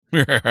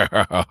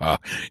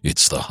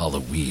It's the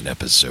Halloween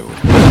episode.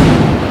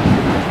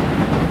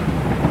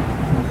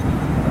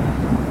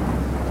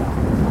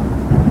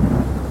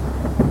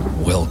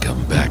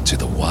 Welcome back to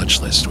the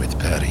Watch List with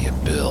Patty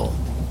and Bill.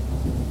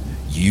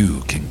 You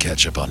can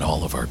catch up on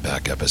all of our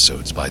back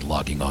episodes by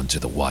logging on to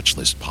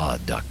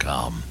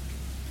thewatchlistpod.com.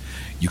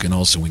 You can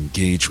also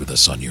engage with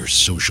us on your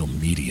social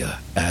media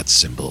 @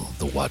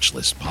 the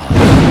Watchlist Pod.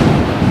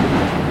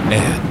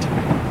 And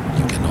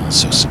you can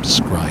also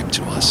subscribe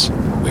to us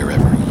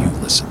wherever you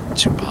listen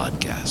to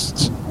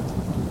podcasts.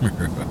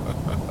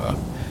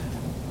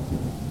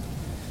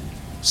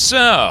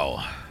 So,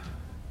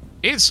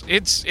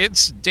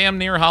 it's damn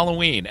near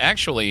Halloween.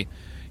 Actually,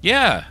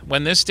 yeah,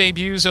 when this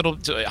debuts,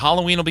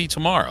 Halloween will be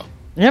tomorrow.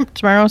 Yep,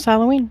 tomorrow's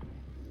Halloween.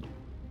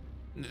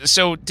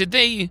 So, did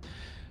they?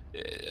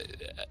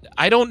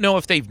 I don't know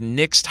if they've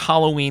nixed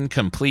Halloween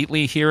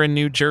completely here in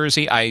New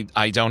Jersey.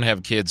 I don't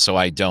have kids, so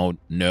I don't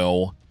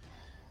know.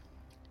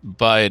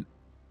 But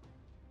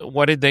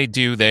what did they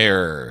do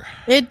there?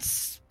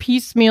 It's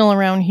piecemeal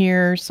around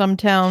here. Some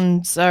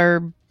towns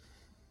are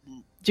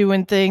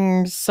doing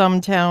things.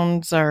 Some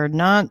towns are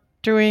not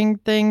doing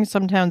things.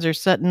 Some towns are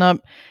setting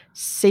up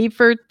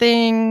safer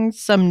things.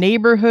 Some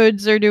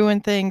neighborhoods are doing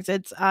things.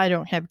 I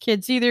don't have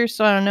kids either,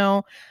 so I don't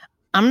know.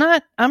 I'm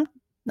not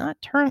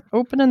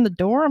opening the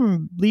door.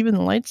 I'm leaving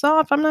the lights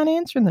off. I'm not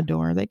answering the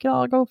door. They can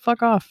all go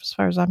fuck off as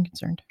far as I'm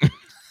concerned.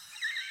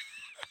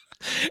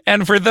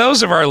 And for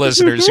those of our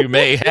listeners who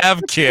may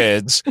have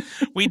kids,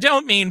 we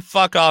don't mean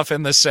fuck off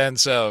in the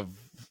sense of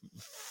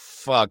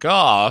fuck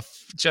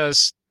off.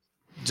 Just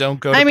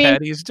don't go to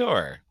Patty's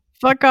door.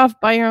 Fuck off,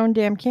 buy your own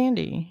damn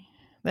candy.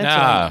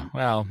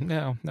 Well,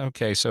 no.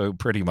 Okay, so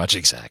pretty much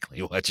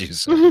exactly what you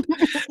said.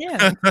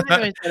 Yeah,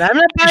 I'm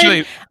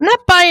not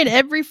buying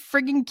every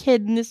friggin'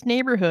 kid in this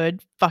neighborhood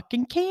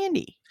fucking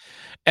candy.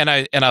 And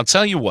I'll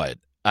tell you what,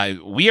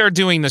 we are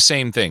doing the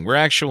same thing. We're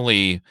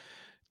actually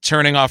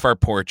turning off our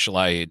porch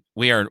light.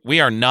 We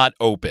are not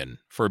open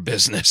for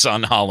business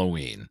on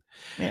Halloween.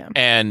 Yeah.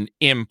 And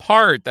in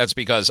part, that's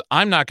because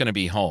I'm not going to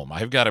be home.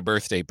 I've got a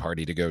birthday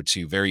party to go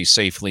to very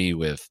safely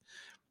with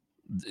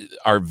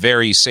our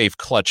very safe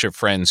clutch of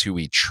friends who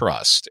we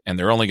trust. And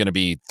they're only going to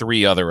be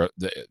 3 other,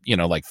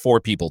 like 4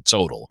 people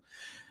total.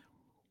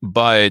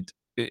 But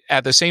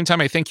at the same time,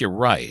 I think you're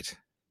right.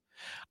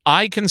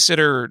 I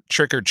consider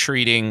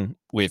trick-or-treating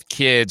with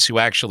kids who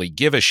actually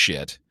give a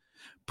shit,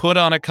 put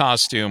on a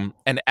costume,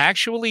 and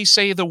actually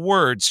say the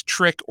words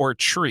trick or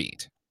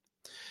treat.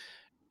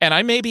 And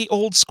I may be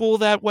old school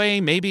that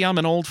way. Maybe I'm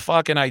an old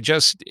fuck and I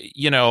just,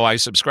 I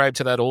subscribe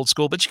to that old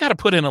school, but you got to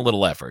put in a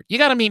little effort. You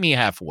got to meet me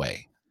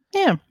halfway.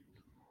 Yeah.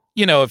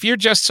 If you're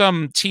just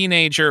some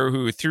teenager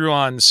who threw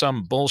on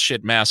some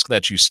bullshit mask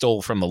that you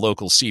stole from the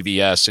local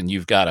CVS and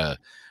you've got a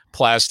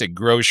plastic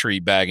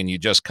grocery bag and you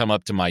just come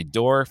up to my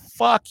door,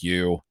 fuck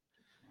you.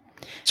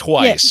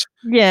 Twice.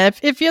 Yeah,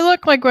 if you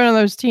look like one of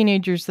those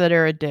teenagers that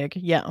are a dick,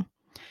 yeah.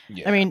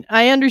 I mean,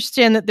 I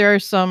understand that there are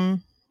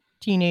some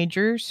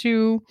teenagers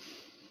who,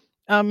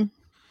 they're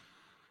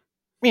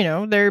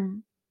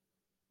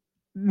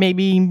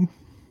maybe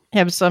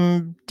have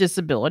some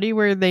disability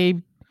where they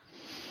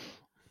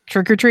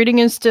trick-or-treating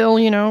is still,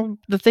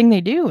 the thing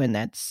they do, and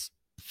that's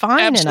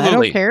fine. Absolutely. And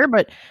I don't care,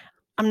 but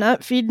I'm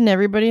not feeding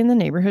everybody in the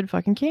neighborhood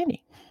fucking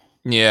candy.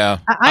 Yeah.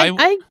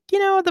 I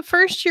the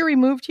first year we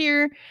moved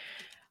here,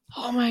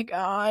 oh my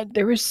God,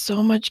 there was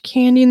so much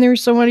candy and there were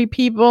so many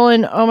people,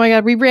 and oh my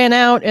God, we ran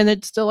out and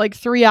it's still like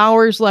 3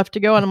 hours left to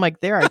go. And I'm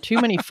like, there are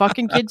too many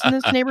fucking kids in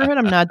this neighborhood.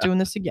 I'm not doing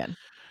this again.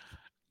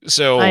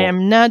 So I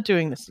am not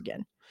doing this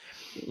again.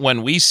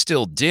 When we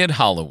still did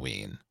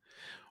Halloween,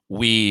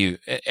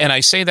 and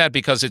I say that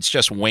because it's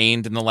just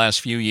waned in the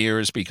last few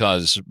years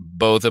because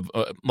both of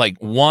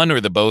one or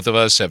the both of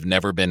us have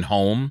never been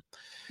home.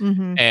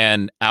 Mm-hmm.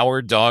 And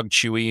our dog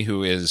Chewy,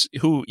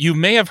 who you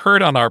may have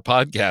heard on our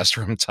podcast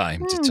from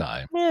time to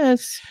time,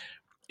 yes,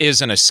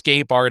 is an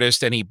escape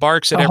artist, and he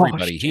barks at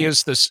everybody.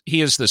 Shit.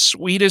 He is the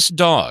sweetest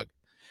dog.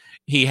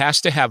 He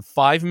has to have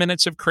 5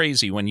 minutes of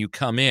crazy when you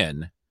come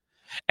in,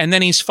 and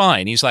then he's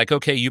fine. He's like,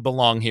 okay, you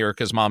belong here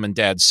because mom and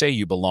dad say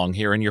you belong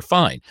here, and you're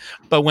fine.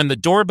 But when the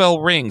doorbell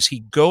rings,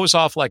 he goes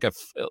off like a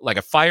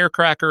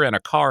firecracker and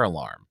a car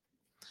alarm,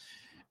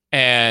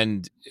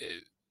 and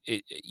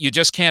you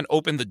just can't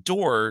open the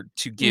door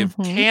to give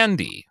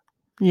candy.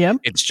 Yep.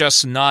 It's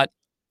just not.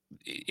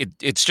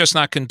 It's just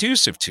not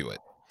conducive to it.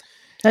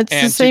 That's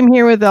the same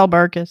here with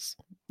Albarcus.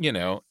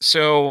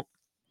 So.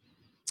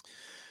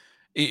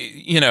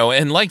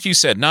 And like you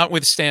said,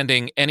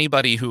 notwithstanding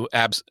anybody who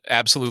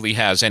absolutely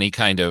has any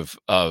kind of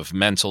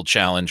mental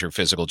challenge or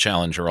physical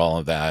challenge or all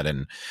of that,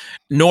 and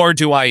nor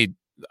do I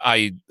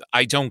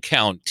don't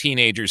count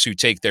teenagers who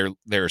take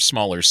their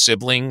smaller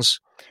siblings.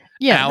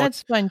 Yeah,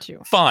 that's fine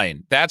too.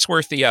 Fine. That's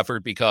worth the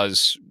effort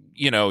because,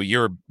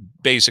 you're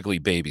basically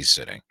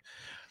babysitting.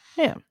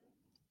 Yeah.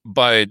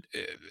 But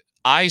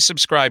I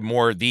subscribe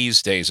more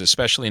these days,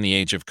 especially in the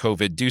age of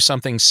COVID. Do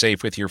something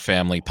safe with your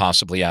family,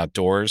 possibly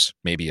outdoors,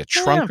 maybe a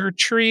trunk or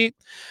treat.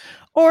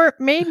 Or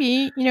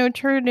maybe,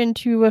 turn it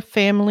into a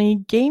family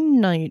game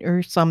night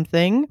or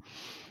something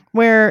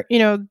where,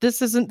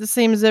 this isn't the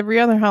same as every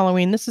other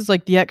Halloween. This is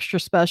like the extra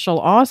special,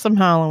 awesome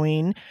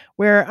Halloween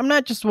where I'm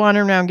not just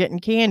wandering around getting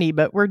candy,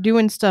 but we're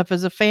doing stuff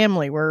as a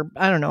family. We're,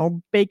 I don't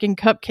know, baking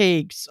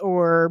cupcakes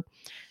or,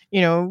 I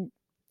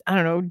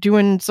don't know,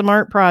 doing some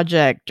art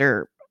project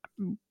or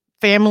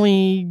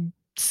family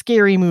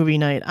scary movie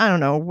night. I don't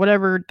know,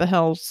 whatever the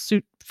hell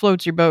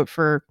floats your boat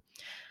for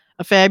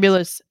a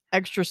fabulous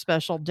extra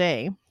special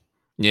day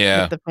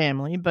Yeah. with the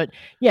family. But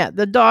yeah,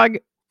 the dog,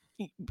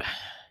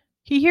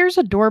 he hears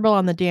a doorbell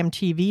on the damn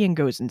TV and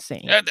goes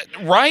insane.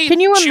 Right? Can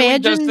you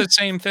Chewie does imagine the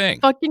same thing.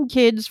 fucking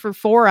kids for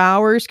 4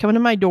 hours coming to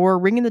my door,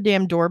 ringing the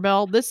damn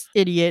doorbell? This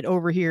idiot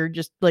over here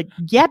just like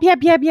yap,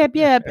 yap, yap, yap,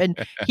 yap.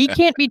 And he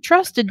can't be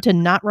trusted to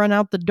not run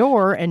out the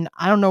door. And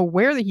I don't know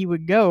where he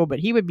would go, but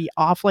he would be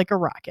off like a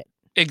rocket.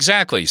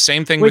 Exactly.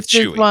 Same thing with Which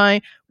Chewie. is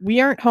why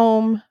we aren't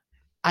home.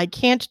 I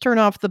can't turn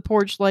off the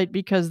porch light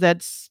because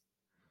that's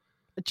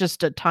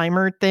just a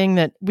timer thing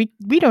that we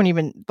don't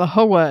even, the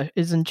HOA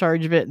is in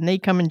charge of it and they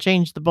come and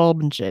change the bulb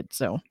and shit.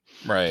 So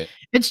Right.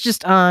 it's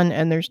just on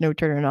and there's no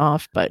turning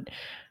off. But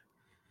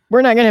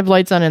we're not going to have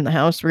lights on in the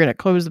house. We're going to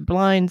close the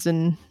blinds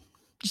and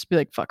just be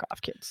like, fuck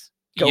off, kids.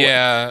 Go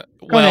yeah.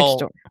 Go next Well,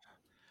 door.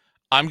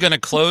 I'm going to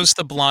close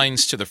the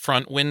blinds to the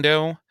front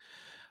window.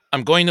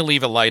 I'm going to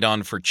leave a light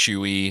on for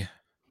Chewie.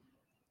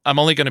 I'm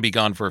only going to be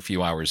gone for a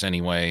few hours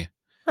anyway.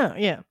 Oh,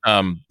 yeah.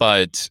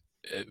 But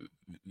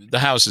the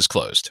house is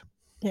closed.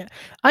 Yeah.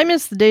 I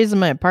miss the days in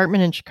my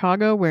apartment in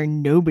Chicago where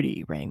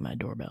nobody rang my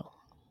doorbell.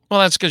 Well,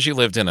 that's because you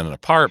lived in an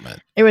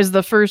apartment. It was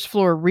the first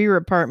floor rear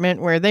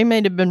apartment where they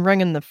may have been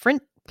ringing the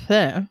front.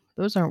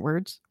 Those aren't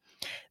words.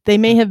 They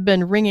may have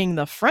been ringing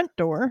the front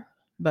door,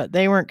 but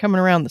they weren't coming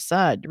around the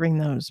side to ring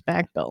those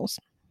back bells.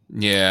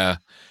 Yeah.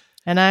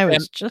 And I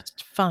was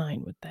just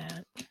fine with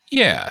that.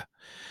 Yeah.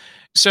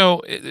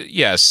 So,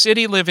 yeah,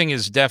 city living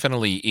is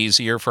definitely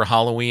easier for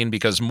Halloween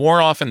because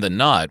more often than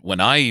not, when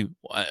I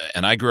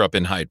grew up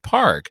in Hyde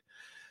Park,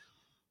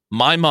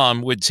 my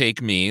mom would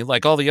take me,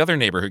 like all the other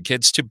neighborhood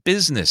kids, to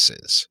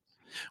businesses.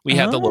 We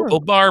had the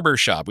local barber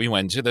shop. We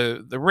went to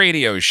the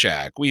Radio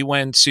Shack. We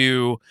went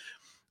to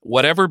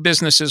whatever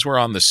businesses were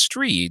on the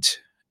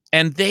street,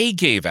 and they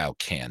gave out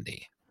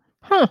candy.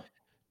 Huh.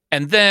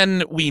 And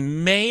then we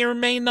may or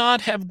may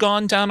not have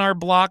gone down our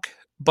block.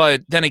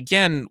 But then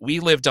again, we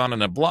lived on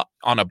a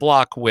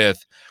block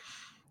with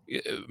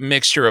a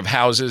mixture of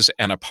houses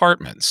and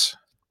apartments,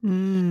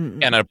 and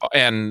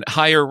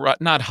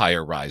not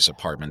higher rise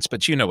apartments,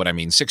 but you know what I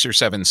mean, 6 or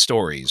 7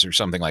 stories or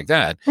something like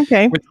that.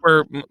 Okay,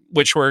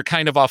 which were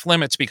kind of off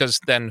limits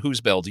because then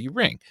whose bell do you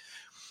ring?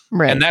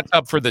 Right, and that's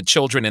up for the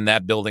children in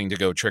that building to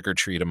go trick or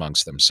treat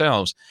amongst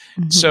themselves.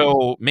 Mm-hmm.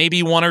 So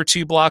maybe 1 or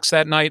 2 blocks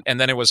that night, and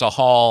then it was a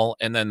haul,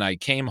 and then I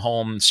came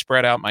home,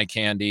 spread out my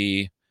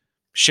candy,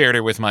 shared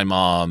it with my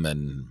mom,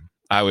 and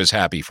I was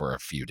happy for a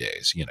few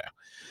days,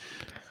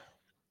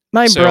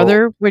 My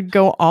brother would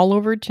go all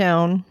over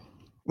town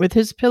with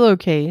his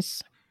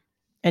pillowcase,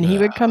 and he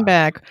would come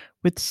back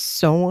with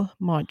so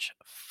much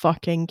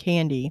fucking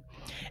candy.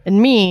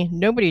 And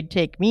nobody'd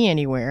take me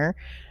anywhere.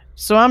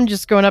 So I'm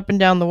just going up and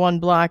down the one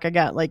block. I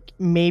got like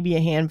maybe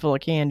a handful of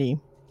candy.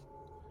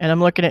 And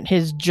I'm looking at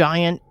his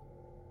giant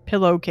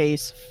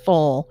pillowcase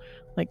full.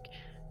 Like,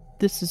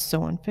 this is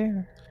so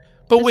unfair.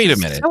 But wait a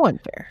minute. So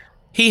unfair.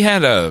 He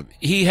had the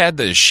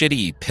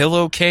shitty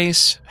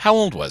pillowcase. How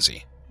old was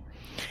he?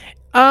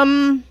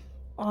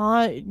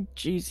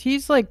 Geez,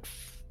 he's like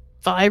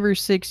 5 or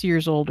 6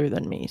 years older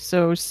than me.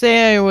 So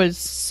say I was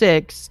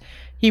 6,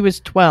 he was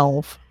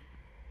 12.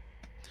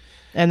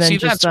 And then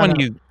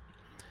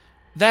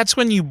that's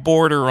when you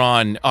border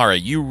on, all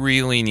right, you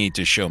really need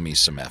to show me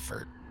some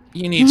effort.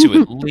 You need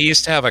to at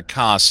least have a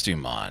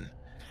costume on.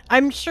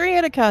 I'm sure he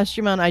had a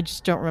costume on. I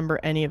just don't remember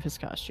any of his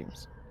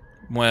costumes.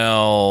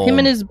 Well, him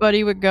and his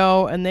buddy would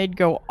go, and they'd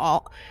go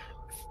all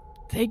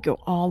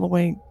the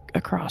way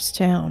across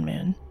town,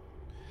 man.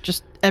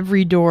 Just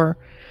every door.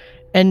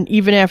 And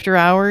even after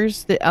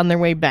hours, on their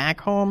way back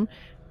home,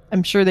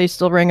 I'm sure they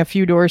still rang a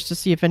few doors to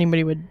see if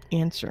anybody would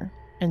answer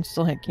and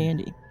still had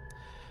candy.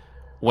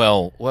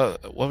 Well,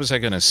 what was I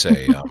going to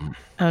say? I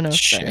don't know.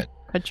 Shit.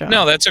 Good job.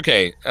 No, that's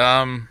okay.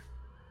 Damn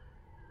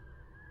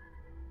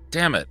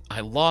it.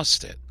 I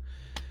lost it.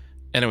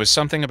 And it was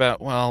something about,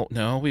 well,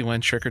 no, we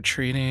went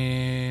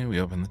trick-or-treating. We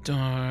opened the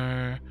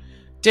door.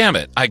 Damn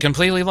it. I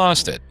completely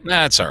lost it.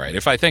 That's all right.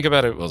 If I think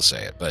about it, we'll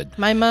say it. But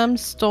my mom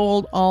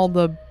stole all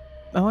the,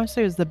 I want to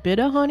say it was the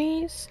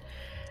Bit-O-Honeys.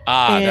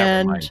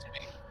 That reminds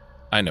me.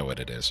 I know what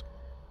it is.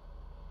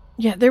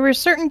 Yeah, there were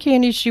certain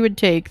candies she would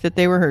take that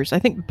they were hers. I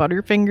think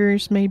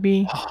Butterfingers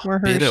maybe were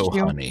hers.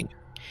 Bit-O-Honey.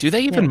 Do they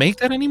even make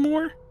that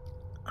anymore?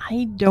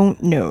 I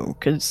don't know,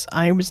 because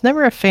I was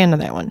never a fan of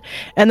that one.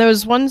 And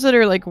those ones that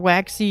are like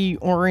waxy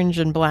orange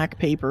and black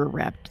paper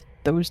wrapped,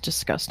 those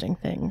disgusting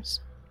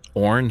things.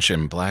 Orange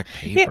and black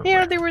paper.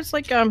 Yeah, there was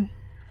like a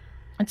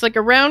It's like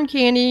a round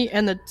candy,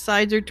 and the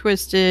sides are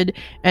twisted,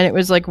 and it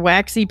was like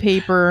waxy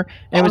paper,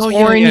 and it was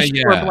orange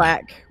or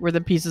black were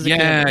the pieces of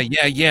candy.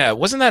 Yeah.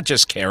 Wasn't that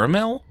just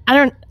caramel?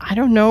 I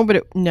don't know,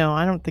 but no,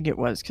 I don't think it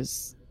was,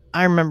 because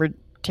I remember,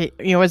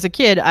 as a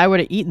kid, I would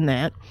have eaten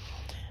that.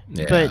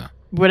 Yeah. But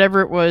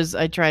whatever it was,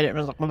 I tried it, and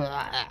it was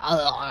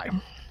like,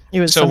 it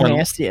was some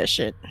nasty ass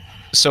shit.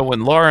 So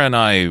when Laura and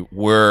I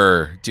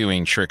were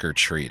doing trick or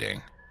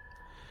treating,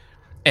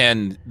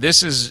 and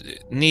this is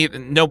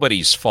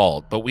nobody's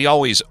fault, but we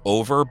always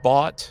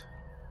overbought.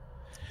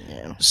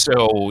 Yeah.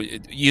 So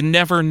you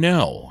never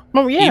know.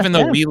 Oh, yeah, even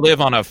though we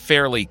live on a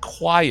fairly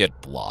quiet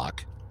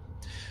block,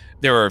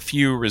 there are a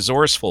few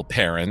resourceful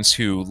parents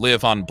who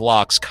live on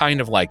blocks kind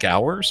of like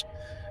ours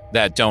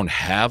that don't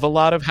have a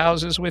lot of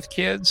houses with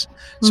kids.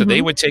 So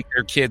they would take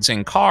their kids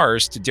in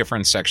cars to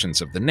different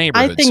sections of the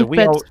neighborhood. I think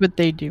that's what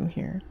they do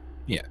here.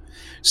 Yeah.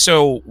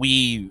 So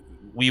we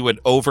would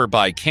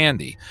overbuy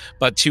candy,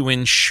 but to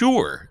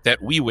ensure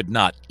that we would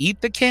not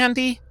eat the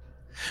candy,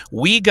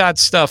 we got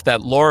stuff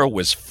that Laura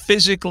was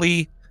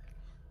physically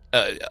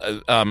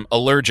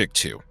allergic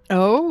to.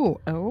 Oh.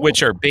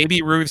 Which are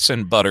Baby Ruths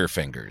and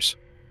Butterfingers.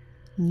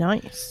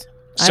 Nice.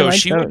 So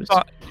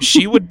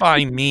she would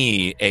buy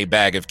me a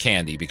bag of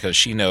candy because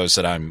she knows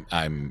that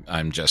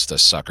I'm just a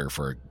sucker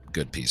for a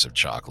good piece of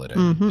chocolate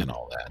and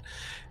all that.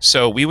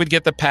 So we would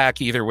get the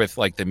pack either with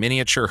like the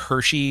miniature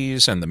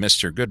Hershey's and the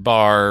Mr. Good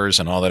bars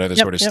and all that other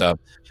sort of stuff.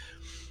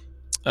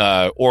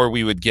 Or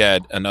we would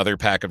get another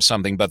pack of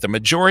something, but the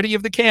majority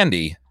of the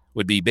candy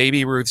would be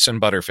Baby Ruths and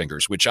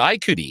Butterfingers, which I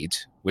could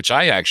eat, which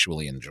I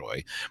actually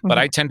enjoy, but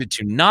I tended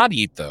to not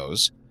eat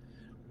those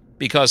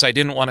because I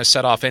didn't want to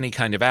set off any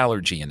kind of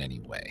allergy in any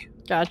way.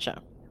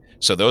 Gotcha.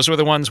 So those were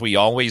the ones we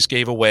always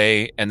gave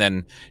away, and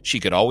then she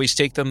could always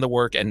take them to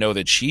work and know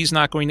that she's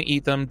not going to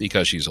eat them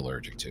because she's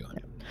allergic to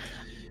it.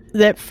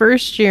 That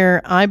first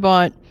year, I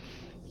bought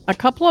a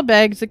couple of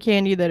bags of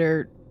candy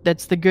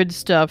that's the good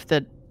stuff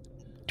that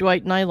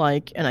Dwight and I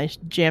like, and I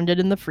jammed it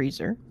in the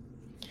freezer.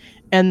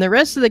 And the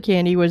rest of the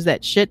candy was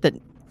that shit that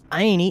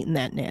I ain't eating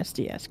that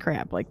nasty ass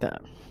crap, like the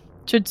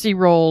Tootsie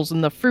Rolls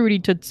and the fruity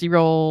Tootsie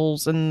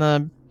Rolls and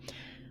the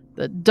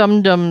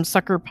Dum Dum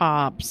Sucker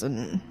Pops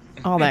and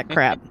all that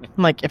crap.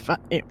 I'm like, if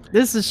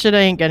this is shit I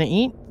ain't gonna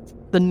eat,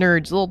 the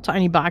nerds, little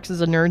tiny boxes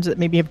of nerds that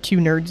maybe have 2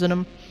 nerds in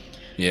them.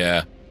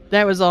 Yeah.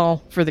 That was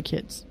all for the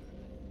kids.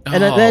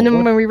 And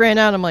then when we ran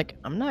out, I'm like,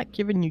 I'm not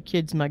giving you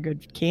kids my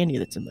good candy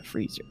that's in the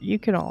freezer. You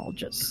can all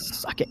just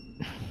suck it.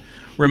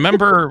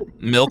 Remember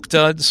Milk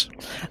Duds?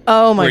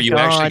 Oh my god! Where you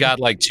actually got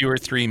like 2 or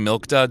 3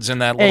 Milk Duds in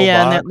that little box?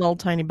 Yeah, in that little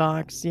tiny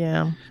box,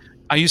 yeah.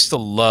 I used to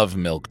love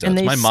Milk Duds.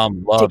 And my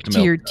mom loved stick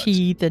Milk to your Duds.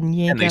 teeth and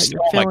yank out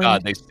your filling. Oh my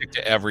god, they stick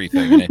to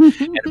everything. And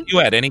if you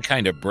had any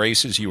kind of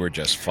braces, you were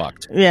just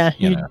fucked. Yeah,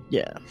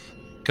 yeah.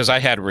 Because I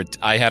had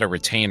a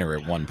retainer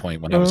at one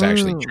point when I was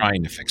actually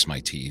trying to fix my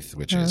teeth,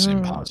 which is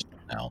impossible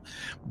now.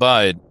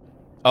 But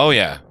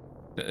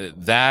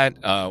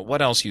that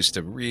what else used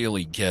to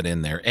really get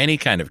in there? Any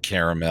kind of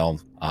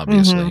caramel,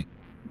 obviously.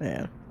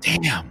 Yeah.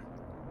 Damn.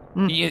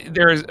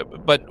 Yeah,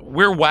 but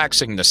we're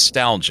waxing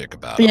nostalgic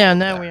about it. Yeah,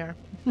 now we are.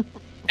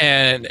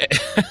 And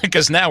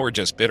because now we're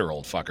just bitter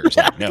old fuckers.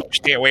 Like, no,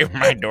 stay away from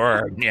my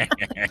door. Get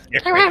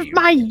off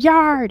my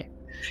yard.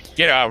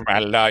 Get off my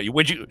lawn.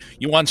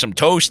 You want some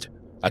toast?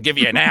 I'll give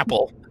you an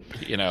apple.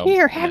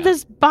 Here, have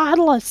this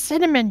bottle of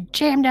cinnamon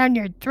jammed down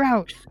your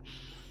throat.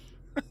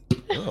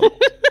 Oh,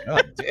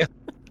 God damn.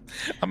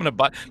 I'm gonna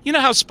buy. You know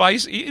how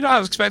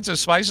expensive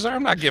spices are.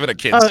 I'm not giving a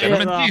kid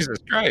cinnamon. Yeah, Jesus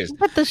Christ!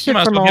 Put the shit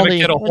you from Aldi. Give a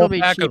kid a whole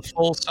pack cheap. of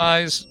full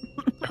size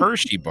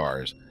Hershey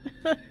bars.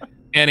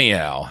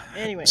 Anyhow,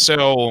 anyway,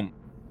 so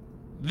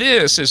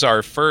this is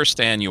our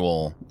first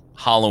annual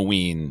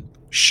Halloween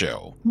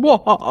show.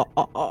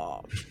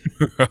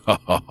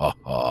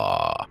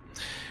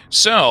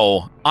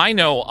 So I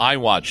know I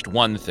watched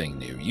one thing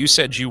new. You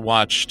said you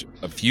watched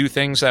a few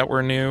things that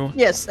were new.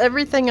 Yes,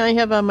 everything I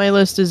have on my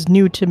list is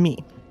new to me.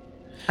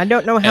 I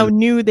don't know how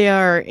new they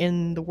are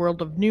in the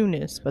world of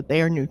newness, but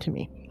they are new to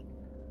me.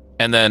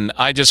 And then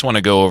I just want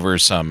to go over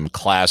some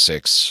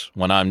classics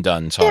when I'm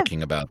done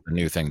talking about the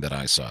new thing that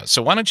I saw.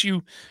 So why don't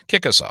you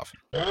kick us off?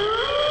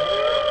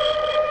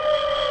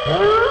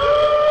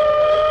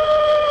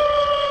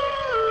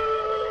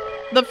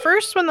 The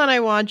first one that I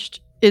watched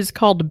is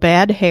called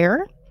Bad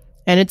Hair,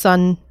 and it's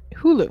on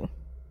Hulu.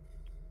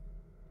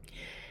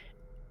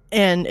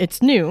 And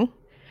it's new.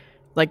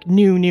 Like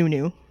new.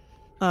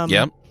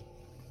 Yep.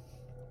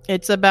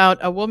 It's about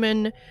a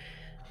woman,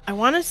 I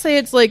want to say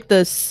it's like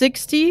the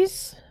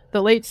 60s,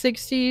 the late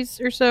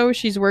 60s or so.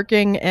 She's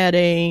working at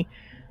a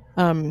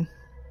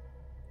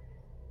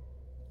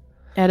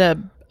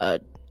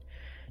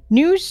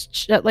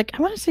news, like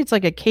I want to say it's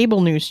like a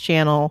cable news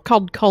channel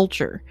called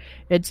Culture.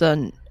 It's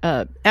an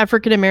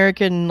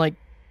African-American like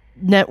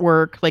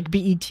network, like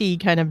BET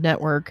kind of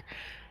network.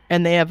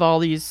 And they have all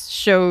these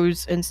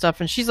shows and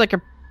stuff. And she's like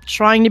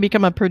trying to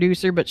become a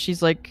producer, but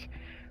she's like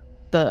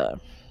the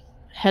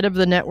head of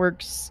the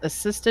network's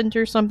assistant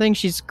or something.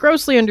 She's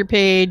grossly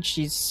underpaid.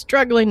 She's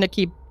struggling to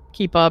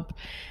keep up,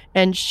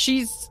 and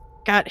she's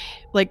got,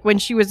 like, when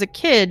she was a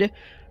kid,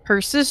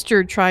 her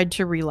sister tried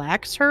to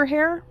relax her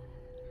hair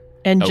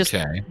and just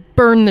Okay.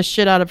 burn the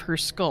shit out of her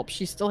scalp.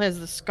 She still has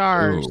the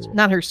scars. Ooh.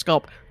 Not her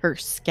scalp, her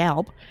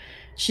scalp.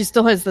 She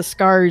still has the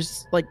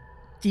scars, like,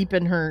 deep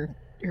in her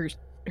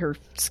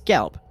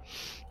scalp.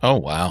 Oh,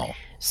 wow.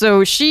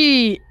 So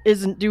she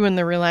isn't doing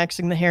the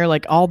relaxing the hair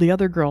like all the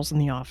other girls in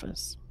the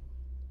office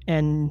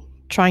and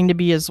trying to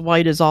be as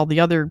white as all the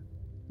other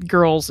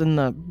girls in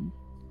the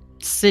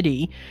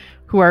city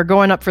who are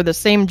going up for the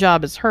same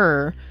job as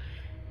her,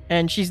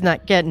 and she's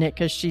not getting it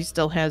because she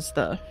still has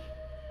the,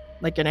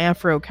 like, an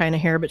afro kind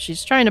of hair, but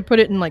she's trying to put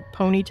it in, like,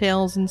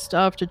 ponytails and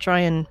stuff to try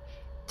and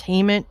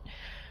tame it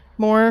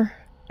more.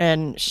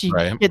 And she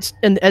Right. gets,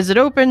 and as it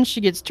opens,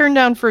 she gets turned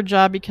down for a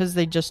job because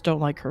they just don't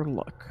like her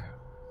look.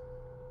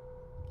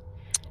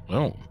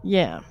 Oh.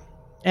 Yeah.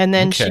 And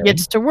then she Okay.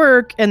 gets to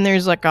work, and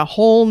there's, like, a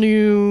whole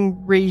new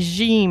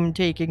regime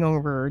taking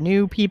over.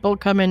 New people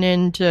coming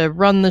in to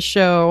run the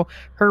show.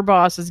 Her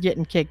boss is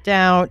getting kicked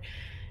out.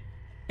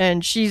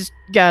 And she's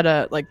got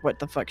to, like, what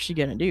the fuck she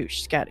gonna do?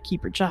 She's got to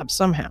keep her job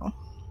somehow.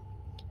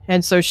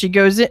 And so she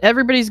goes in,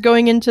 everybody's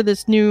going into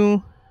the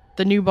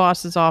new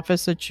boss's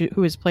office,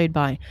 who is played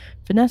by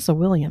Vanessa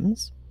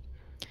Williams.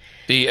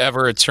 The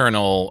ever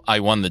eternal I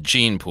won the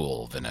gene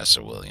pool,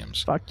 Vanessa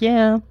Williams. Fuck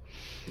yeah.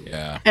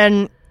 Yeah.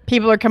 And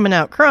people are coming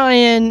out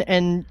crying,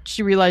 and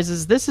she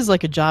realizes this is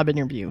like a job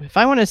interview. If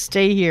I want to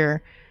stay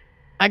here,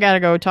 I got to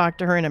go talk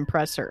to her and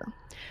impress her.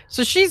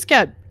 So she's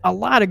got a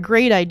lot of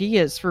great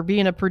ideas for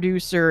being a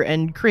producer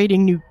and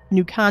creating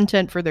new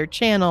content for their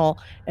channel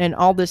and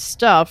all this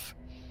stuff.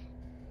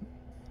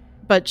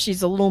 But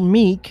she's a little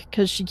meek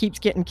because she keeps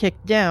getting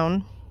kicked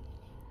down.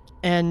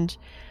 And,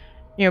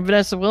 you know,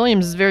 Vanessa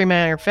Williams is very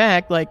matter of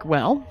fact, like,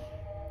 well,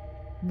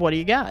 what do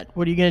you got?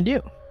 What are you going to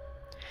do?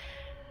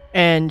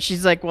 And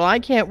she's like, well, I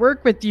can't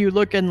work with you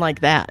looking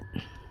like that.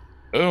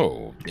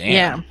 Oh, damn.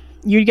 Yeah.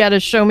 You got to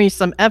show me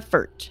some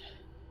effort.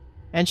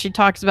 And she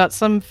talks about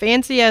some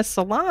fancy ass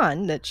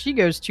salon that she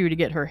goes to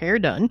get her hair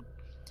done.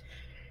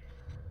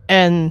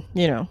 And,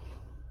 you know,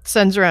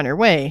 sends her on her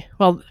way.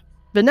 Well,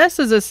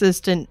 Vanessa's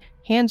assistant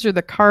hands her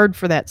the card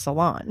for that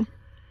salon.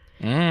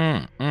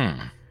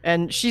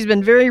 And she's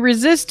been very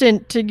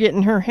resistant to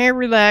getting her hair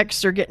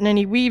relaxed or getting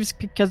any weaves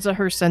because of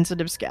her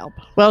sensitive scalp.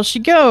 Well, she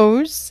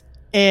goes,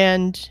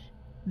 and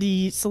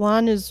the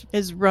salon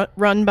is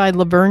run by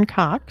Laverne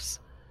Cox.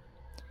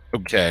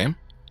 Okay.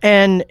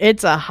 And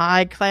it's a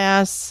high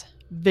class,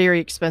 very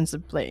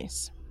expensive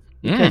place.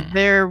 Because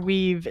their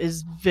weave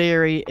is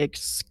very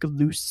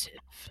exclusive.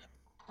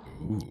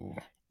 Ooh.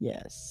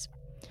 Yes.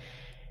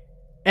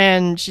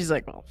 And she's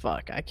like, well,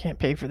 fuck, I can't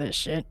pay for this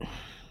shit.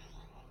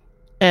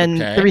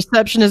 And Okay. the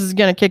receptionist is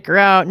going to kick her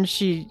out. And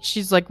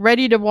she's like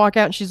ready to walk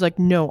out. And she's like,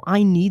 no,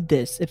 I need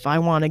this if I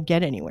want to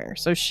get anywhere.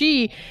 So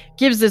she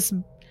gives this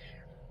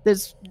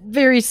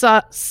very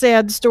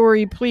sad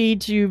story plea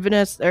to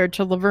Vanessa, or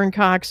to Laverne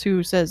Cox,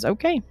 who says,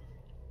 okay,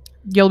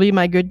 you'll be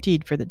my good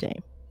deed for the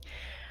day.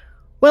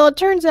 Well, it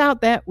turns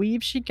out that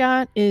weave she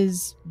got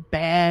is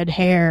bad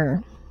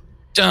hair.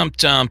 Dum,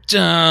 dum,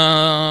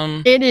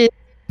 dum. It is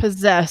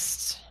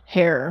possessed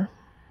hair.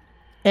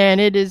 And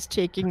it is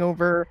taking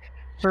over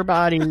her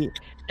body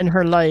and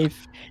her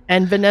life.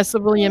 And Vanessa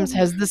Williams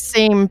has the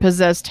same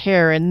possessed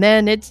hair. And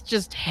then it's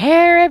just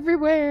hair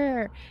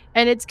everywhere.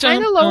 And it's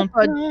kind of low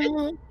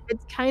budget.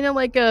 It's kind of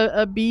like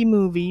a B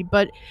movie,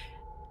 but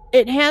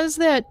it has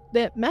that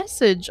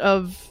message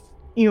of,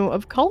 you know,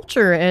 of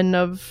culture and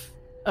of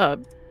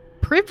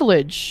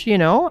privilege. You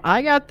know,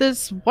 I got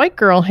this white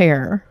girl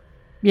hair,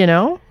 you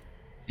know,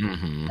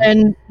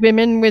 and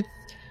women with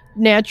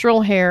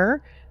natural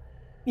hair,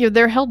 you know,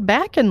 they're held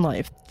back in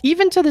life.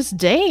 Even to this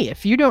day,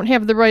 if you don't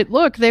have the right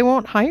look, they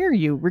won't hire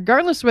you,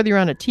 regardless whether you're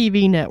on a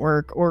TV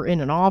network or in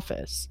an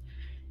office.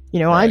 You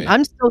know, Right.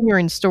 I'm still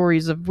hearing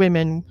stories of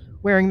women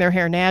wearing their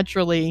hair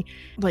naturally,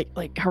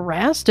 like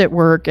harassed at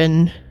work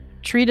and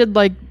treated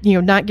like, you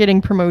know, not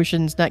getting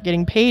promotions, not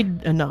getting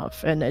paid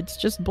enough, and it's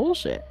just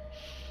bullshit.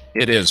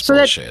 It is So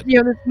bullshit. that,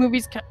 you know, this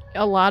movie's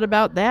a lot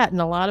about that, and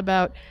a lot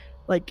about,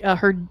 like,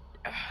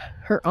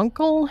 her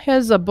uncle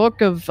has a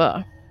book of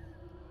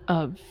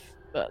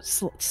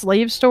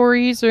slave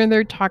stories, and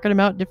they're talking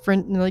about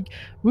different, like,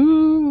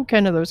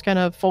 kind of those kind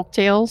of folk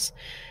tales,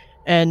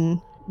 and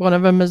one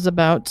of them is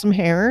about some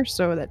hair,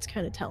 so that's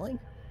kind of telling.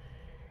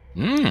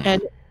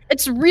 And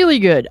it's really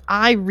good.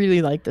 I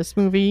really like this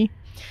movie.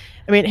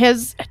 I mean,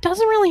 it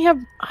doesn't really have,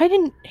 I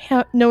didn't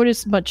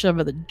notice much of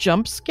the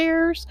jump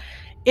scares.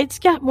 It's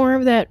got more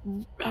of that,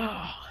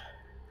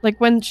 like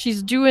when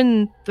she's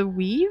doing the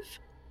weave.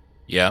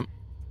 Yeah.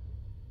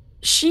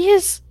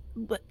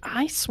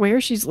 I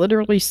swear she's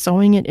literally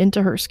sewing it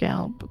into her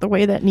scalp, the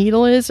way that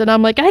needle is. And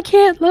I'm like, I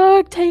can't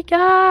look,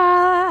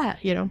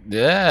 you know?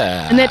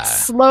 Yeah. And that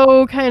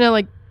slow kind of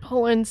like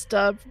pulling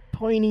stuff,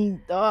 pointy.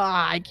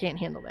 I can't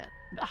handle that.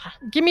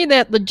 Give me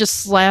that,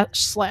 just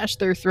slash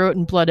their throat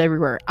and blood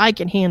everywhere. I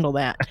can handle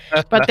that.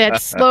 But that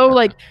slow,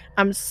 like,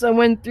 I'm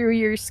sewing through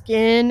your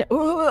skin.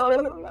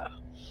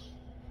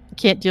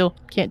 Can't deal.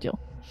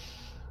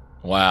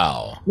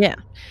 Wow. Yeah.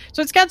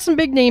 So it's got some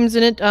big names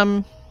in it.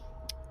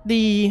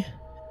 The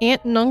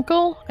aunt and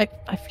uncle,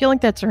 I feel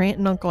like that's her aunt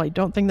and uncle. I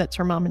don't think that's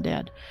her mom and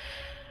dad.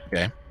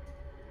 Okay.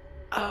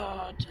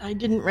 I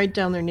didn't write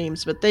down their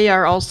names, but they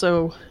are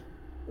also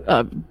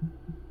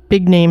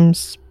big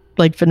names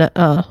like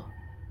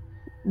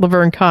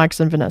Laverne Cox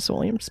and Vanessa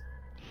Williams.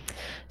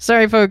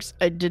 Sorry, folks,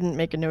 I didn't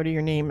make a note of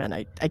your name, and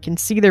I can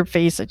see their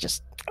face. I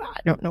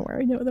don't know where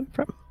I know them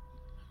from.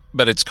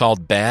 But it's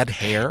called Bad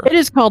Hair? It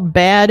is called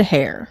Bad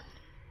Hair.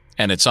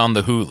 And it's on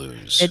the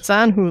Hulus. It's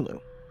on Hulu.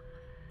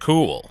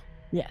 Cool.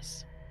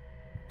 Yes.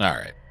 All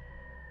right.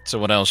 So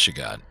what else you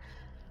got?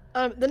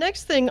 The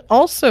next thing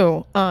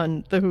also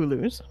on the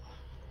Hulus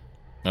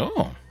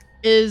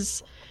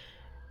is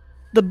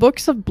The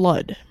Books of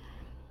Blood.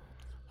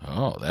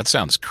 Oh, that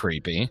sounds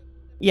creepy.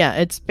 Yeah,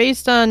 it's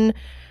based on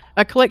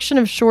a collection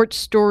of short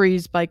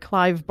stories by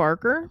Clive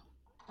Barker.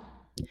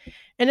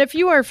 And if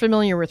you are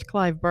familiar with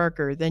Clive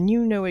Barker, then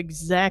you know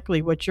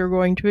exactly what you're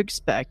going to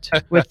expect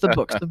with The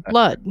Books of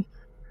Blood.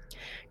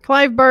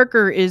 Clive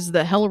Barker is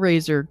the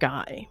Hellraiser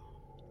guy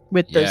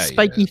with the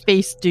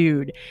spiky-faced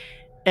dude.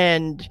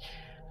 And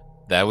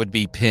that would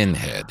be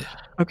Pinhead.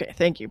 Okay,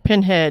 thank you.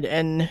 Pinhead.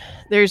 And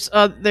there's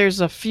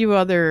a few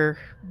other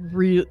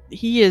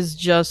he is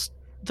just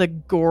the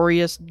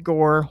goriest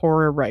gore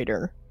horror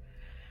writer.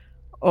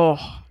 Oh,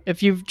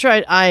 if you've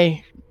tried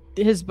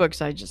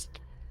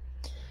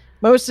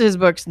most of his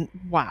books,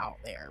 wow,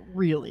 they're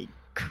really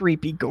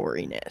creepy,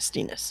 gory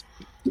nastiness.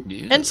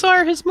 Ew. And so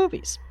are his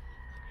movies.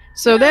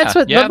 So that's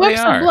what The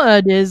Books of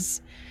Blood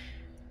is,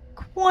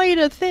 quite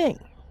a thing.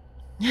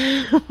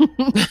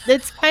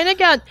 It's kind of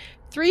got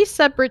 3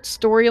 separate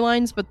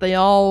storylines, but they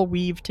all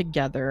weave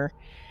together.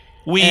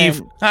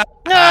 See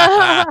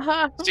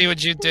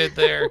what you did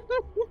there.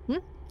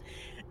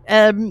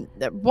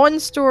 One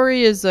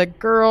story is a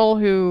girl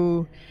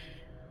who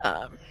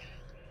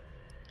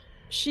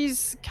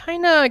she's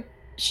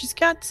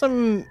got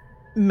some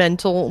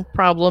mental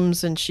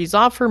problems, and she's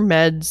off her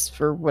meds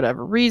for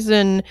whatever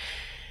reason,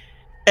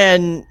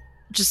 and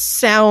just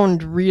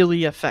sound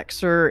really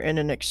affects her in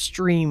an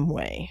extreme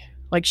way.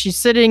 Like, she's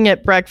sitting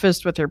at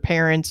breakfast with her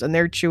parents and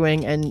they're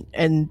chewing,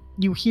 and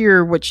you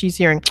hear what she's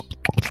hearing,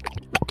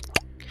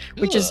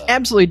 which is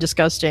absolutely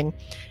disgusting.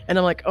 And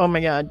I'm like, oh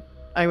my God,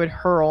 I would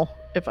hurl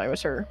if I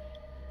was her.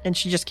 And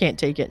she just can't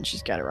take it, and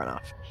she's got to run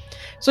off.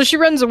 So she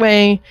runs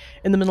away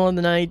in the middle of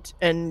the night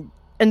and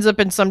ends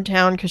up in some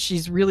town because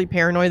she's really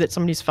paranoid that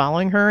somebody's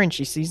following her, and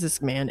she sees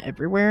this man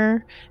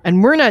everywhere.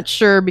 And we're not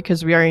sure,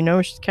 because we already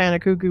know she's kind of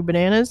cuckoo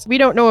bananas. We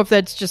don't know if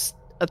that's just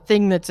a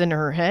thing that's in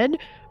her head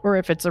or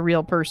if it's a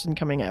real person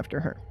coming after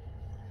her.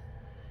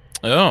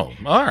 Oh,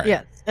 all right.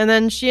 Yes. And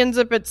then she ends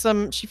up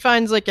she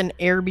finds like an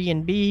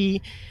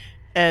Airbnb,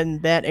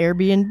 and that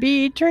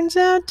Airbnb turns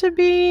out to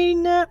be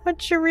not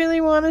what you really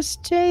want to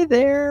stay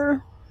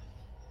there.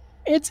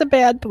 It's a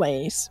bad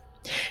place.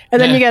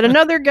 And then you got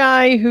another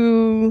guy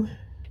who,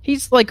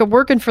 he's like a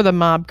working for the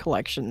mob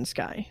collections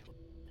guy.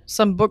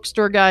 Some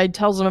bookstore guy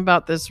tells him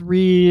about this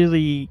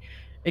really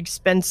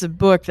expensive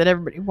book that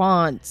everybody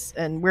wants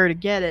and where to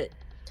get it.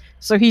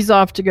 So he's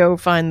off to go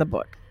find the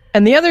book.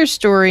 And the other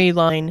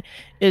storyline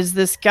is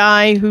this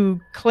guy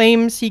who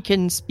claims he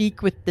can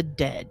speak with the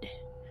dead.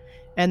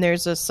 And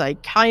there's a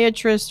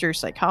psychiatrist or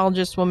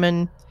psychologist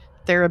woman,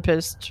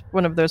 therapist,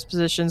 one of those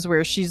positions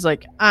where she's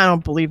like, I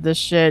don't believe this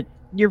shit.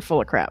 You're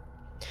full of crap.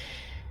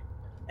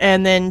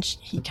 And then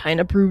he kind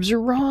of proves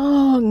her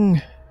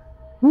wrong.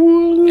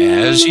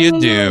 As you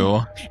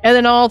do. And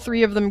then all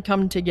 3 of them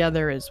come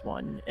together as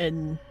one.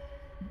 And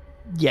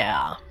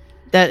yeah,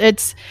 that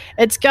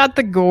it's got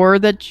the gore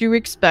that you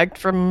expect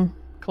from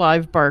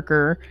Clive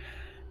Barker.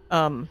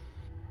 And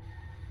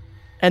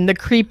the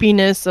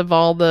creepiness of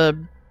all the,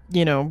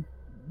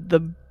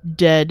 the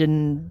dead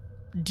and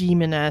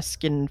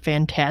demon-esque and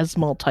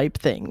phantasmal type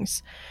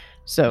things.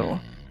 So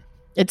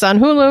it's on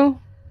Hulu.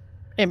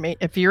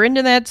 If you're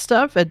into that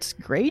stuff, it's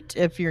great.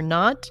 If you're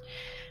not,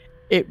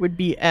 it would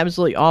be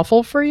absolutely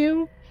awful for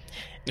you.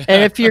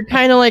 And if you're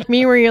kind of like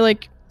me, where you're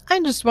like, I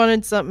just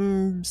wanted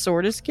something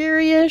sort of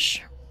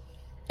scary-ish,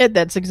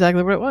 that's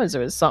exactly what it was. It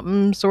was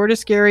something sort of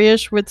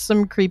scary-ish with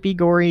some creepy,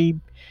 gory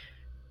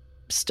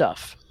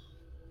stuff.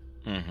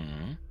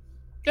 Mm-hmm.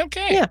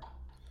 Okay. Yeah.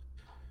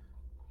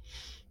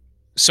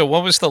 So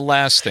what was the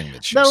last thing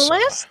that you saw? The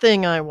last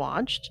thing I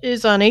watched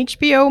is on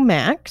HBO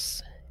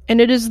Max, and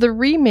it is the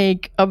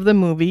remake of the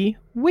movie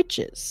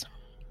Witches.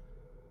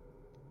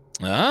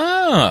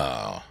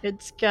 Oh.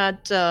 It's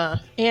got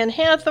Anne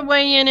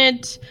Hathaway in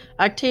it,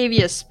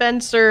 Octavia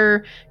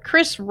Spencer,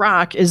 Chris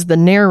Rock is the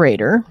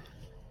narrator,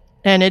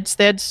 and it's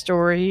that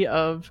story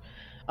of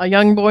a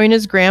young boy and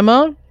his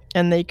grandma,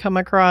 and they come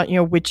across,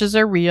 witches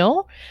are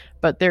real,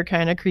 but they're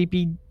kind of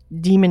creepy,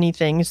 demony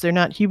things. They're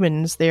not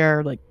humans. They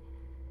are like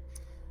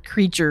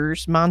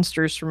creatures,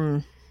 monsters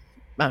from,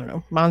 I don't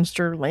know,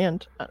 Monster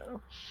Land. I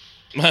don't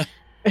know.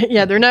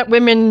 Yeah, they're not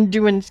women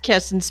doing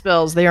casting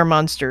spells. They are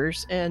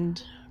monsters,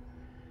 and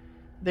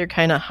they're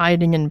kind of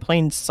hiding in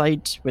plain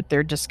sight with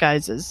their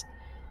disguises.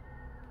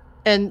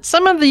 And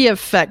some of the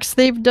effects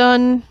they've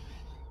done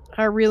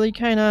are really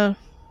kind of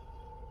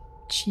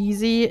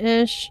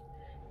cheesy-ish,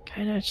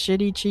 kind of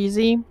shitty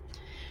cheesy.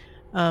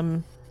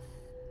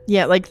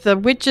 Yeah, like the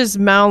witches'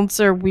 mouths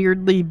are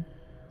weirdly,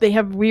 they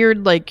have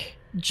weird like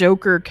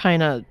Joker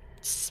kind of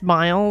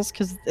smiles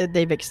because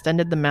they've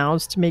extended the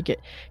mouths to make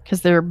it,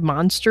 because they're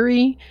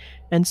monstery,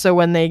 and so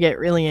when they get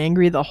really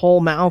angry, the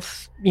whole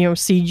mouth,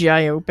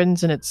 CGI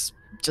opens and it's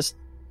just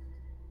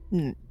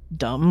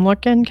dumb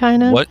looking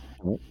kind of.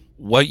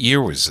 What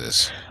year was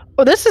this?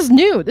 Oh, this is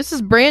new. This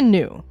is brand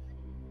new.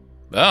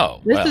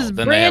 Oh, This is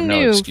brand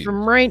new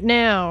from right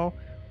now.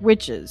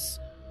 Witches,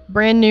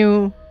 brand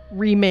new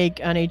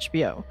remake on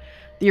HBO.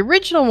 The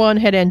original one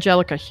had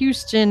Angelica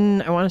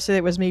Houston. I want to say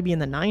that was maybe in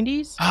the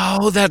 90s.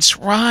 Oh, that's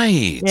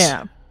right.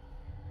 Yeah.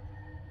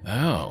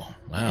 Oh,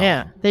 wow.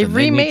 Yeah, they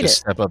remade need to it.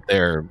 Step up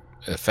their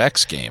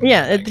effects game.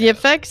 Yeah, the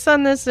effects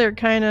on this are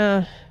kind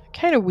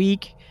of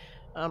weak.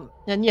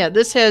 And yeah,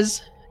 this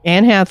has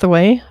Anne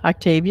Hathaway,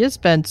 Octavia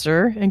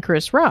Spencer, and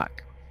Chris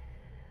Rock.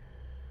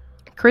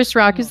 Chris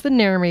Rock is the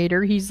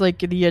narrator. He's like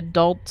the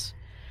adult,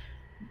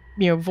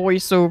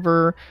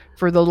 voiceover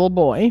for the little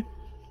boy.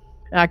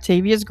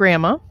 Octavia's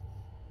grandma.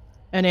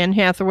 And Anne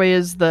Hathaway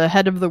is the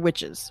head of the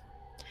witches.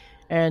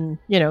 And,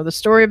 the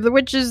story of the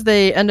witches,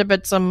 they end up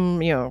at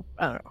some, I don't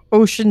know,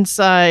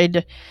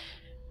 oceanside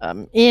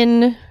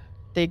inn.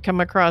 They come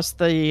across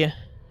the,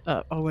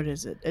 what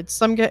is it? It's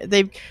some guy,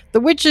 the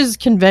witches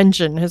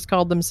convention has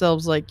called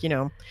themselves like,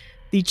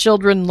 the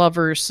Children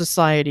Lovers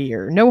Society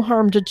or No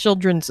Harm to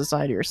Children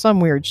Society or some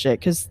weird shit.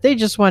 Because they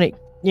just want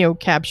to,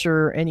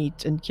 capture and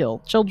eat and kill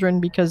children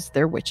because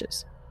they're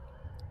witches.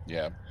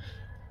 Yeah.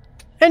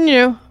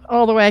 And,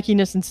 all the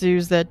wackiness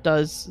ensues that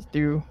does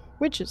through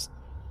witches.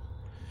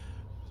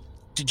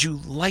 Did you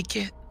like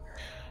it?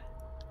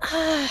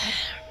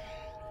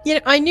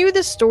 I knew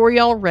the story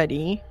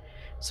already,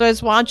 so I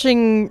was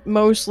watching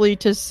mostly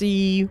to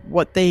see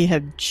what they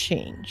had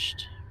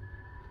changed.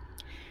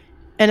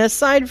 And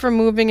aside from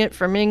moving it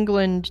from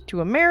England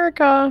to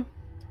America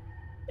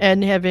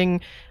and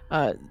having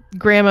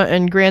grandma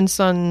and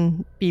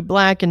grandson be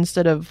black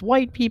instead of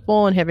white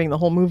people and having the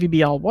whole movie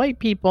be all white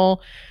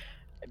people,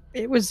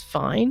 it was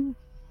fine.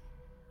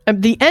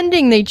 The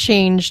ending they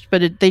changed,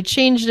 but they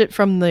changed it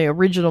from the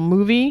original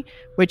movie,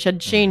 which had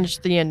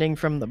changed the ending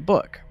from the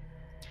book.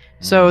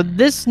 So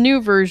this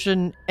new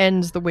version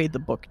ends the way the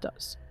book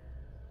does.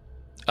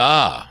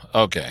 Ah,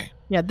 okay.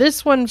 Yeah,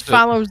 this one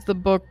follows the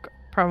book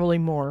probably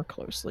more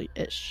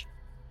closely-ish.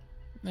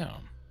 No.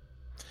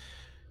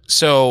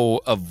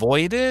 So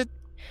avoid it?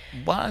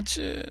 Watch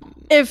it?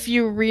 If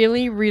you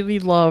really, really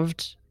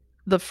loved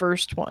the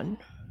first one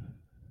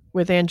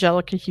with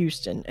Angelica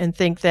Houston and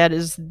think that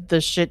is the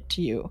shit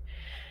to you,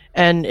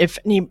 and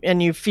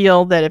you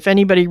feel that if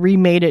anybody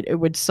remade it, it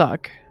would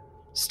suck,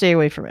 stay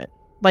away from it.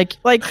 Like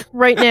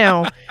right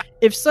now,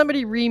 if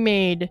somebody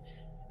remade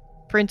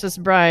Princess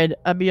Bride,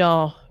 I'd be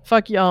all,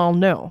 fuck y'all,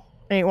 no.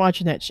 I ain't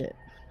watching that shit.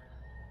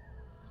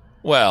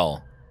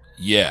 Well,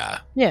 yeah.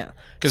 Yeah.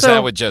 Because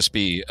that would just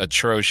be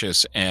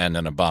atrocious and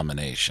an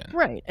abomination.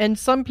 Right. And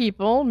some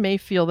people may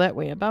feel that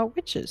way about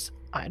witches.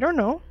 I don't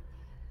know.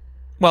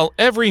 Well,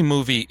 every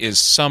movie is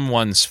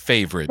someone's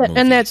favorite movie.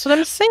 And that's what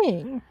I'm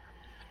saying.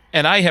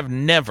 And I have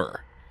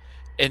never,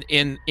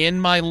 in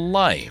my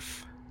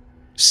life,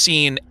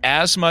 seen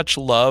as much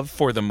love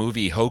for the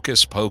movie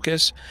Hocus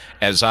Pocus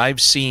as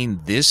I've seen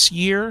this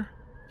year.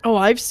 Oh,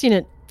 I've seen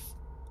it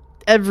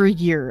every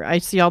year. I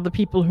see all the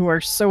people who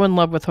are so in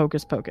love with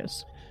Hocus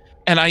Pocus.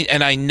 And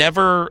I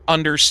never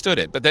understood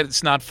it, but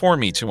that's not for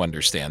me to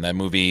understand. That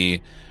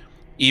movie,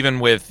 even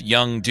with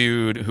young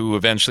dude who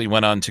eventually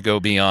went on to go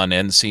be on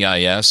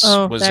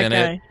NCIS, was in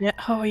guy. it. Yeah.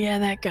 Oh yeah,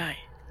 that guy.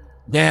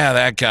 Yeah,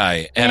 that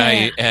guy.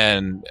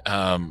 And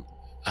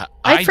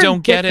I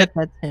don't get it.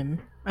 That's him.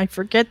 I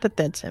forget that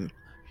that's him.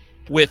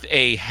 With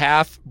a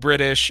half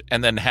British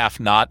and then half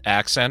not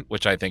accent,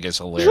 which I think is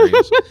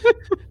hilarious.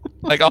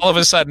 Like all of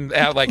a sudden,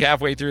 like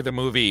halfway through the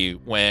movie,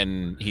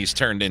 when he's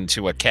turned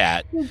into a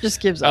cat, he just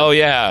gives up. Oh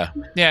yeah,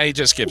 he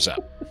just gives up.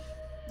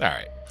 All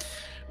right,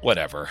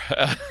 whatever.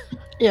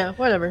 Yeah,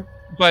 whatever.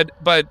 But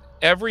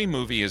every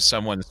movie is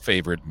someone's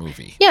favorite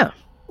movie. Yeah,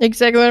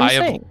 exactly what I'm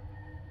saying.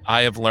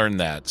 I have learned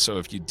that. So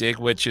if you dig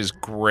witches,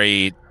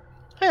 great.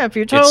 Yeah, if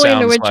you're totally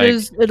into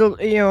witches, it'll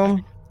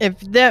if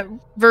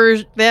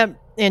that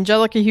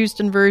Angelica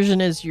Houston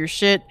version is your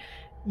shit,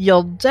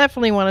 you'll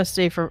definitely want to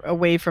stay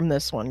away from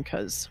this one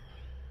because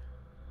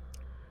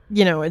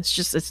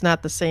it's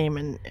not the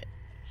same.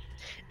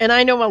 And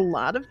I know a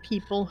lot of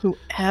people who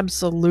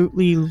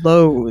absolutely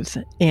loathe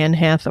Anne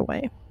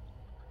Hathaway.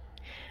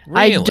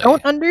 Really? I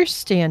don't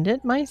understand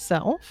it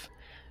myself,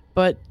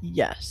 but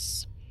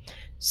yes.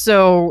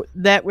 So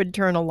that would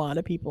turn a lot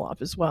of people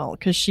off as well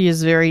because she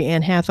is very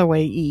Anne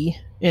Hathaway-y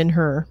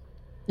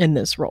in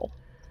this role.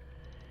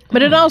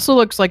 But it also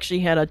looks like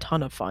she had a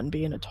ton of fun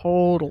being a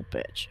total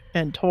bitch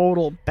and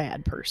total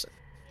bad person.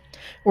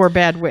 Or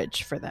bad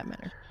witch, for that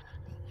matter.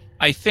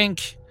 I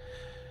think,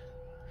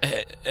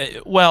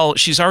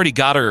 she's already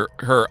got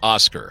her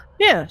Oscar.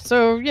 Yeah,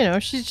 so,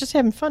 she's just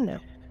having fun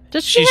now.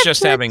 She's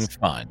just having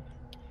fun.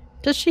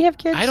 Does she have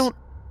kids? I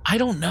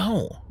don't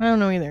know. I don't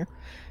know either.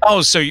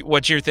 Oh, so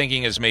what you're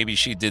thinking is maybe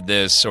she did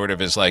this sort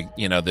of as like,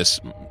 this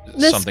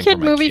something kid for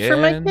my movie kid? for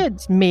my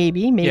kids.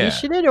 Maybe Yeah.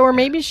 she did, or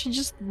maybe she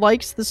just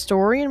likes the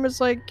story and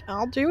was like,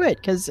 "I'll do it"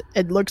 because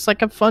it looks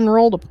like a fun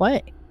role to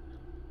play.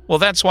 Well,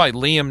 that's why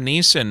Liam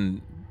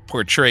Neeson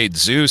portrayed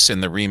Zeus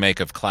in the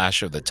remake of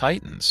Clash of the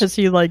Titans. Does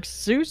he like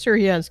Zeus or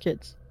he has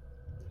kids?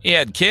 He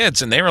had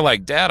kids, and they were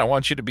like, "Dad, I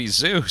want you to be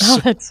Zeus." Oh,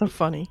 that's so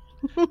funny.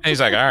 And he's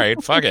like, "All right,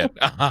 fuck it,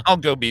 I'll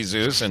go be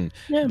Zeus and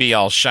Yeah. be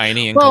all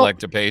shiny and Well,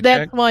 collect a paycheck."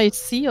 That's why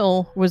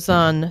Seal was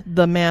on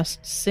The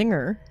Masked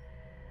Singer.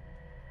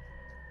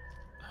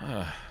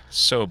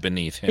 So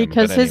beneath him,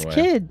 Because but his anyway.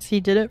 kids, he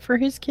did it for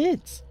his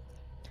kids.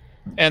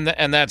 And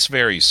that's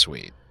very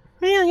sweet.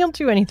 Yeah, you'll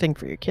do anything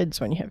for your kids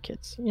when you have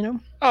kids, you know?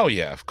 Oh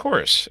yeah, of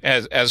course,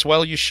 as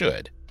well you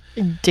should.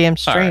 Damn All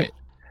straight. right.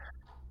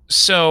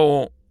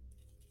 So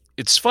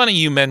it's funny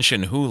you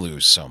mention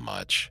Hulu so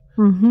much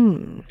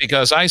Mm-hmm.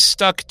 because I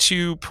stuck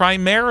to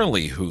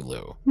primarily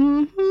Hulu.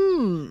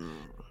 Mm-hmm.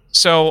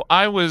 So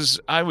I was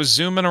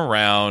zooming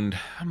around.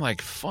 I'm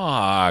like,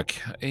 fuck,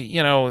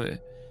 there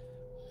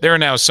are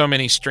now so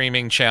many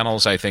streaming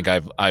channels. I think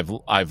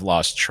I've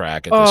lost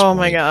track at this point. Oh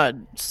my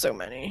god, so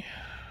many.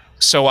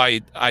 So I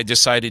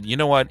decided, you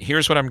know what?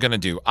 Here's what I'm going to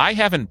do. I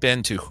haven't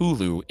been to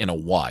Hulu in a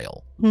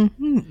while.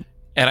 Mm-hmm.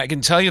 And I can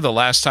tell you the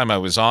last time I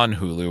was on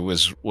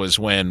Hulu was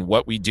when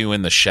What We Do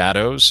in the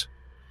Shadows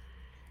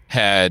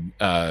had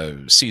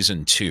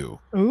season 2.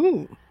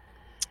 Ooh.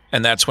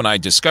 And that's when I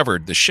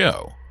discovered the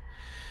show.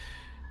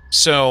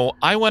 So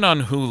I went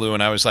on Hulu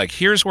and I was like,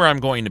 here's where I'm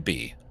going to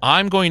be.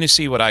 I'm going to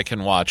see what I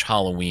can watch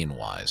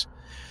Halloween-wise.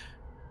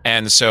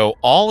 And so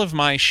all of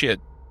my shit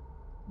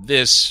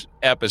this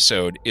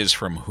episode is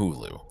from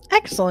Hulu.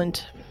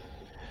 Excellent.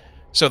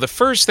 So the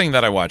first thing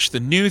that I watched, the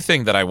new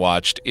thing that I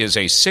watched, is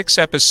a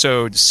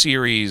 6-episode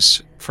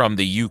series from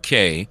the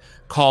UK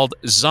called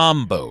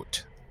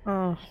Zomboat.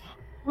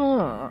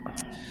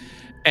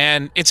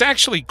 And it's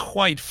actually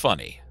quite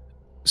funny.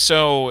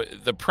 So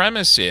the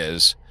premise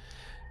is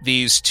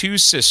these two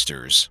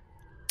sisters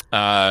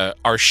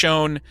are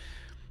shown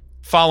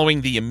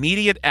following the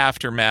immediate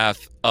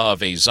aftermath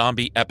of a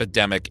zombie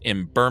epidemic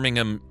in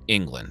Birmingham,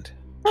 England.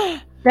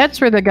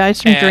 That's where the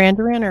guys from And- Duran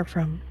Duran are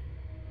from.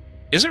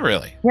 Is it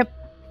really? Yep.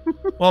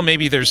 Well,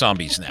 maybe they're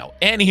zombies now.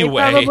 They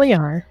Anyway, probably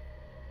are.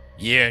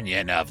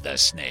 Union of the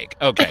Snake.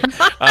 Okay.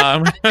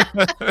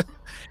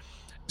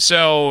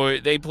 So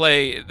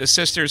the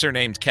sisters are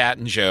named Kat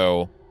and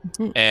Joe,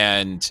 Mhm.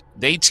 and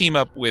they team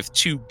up with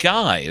two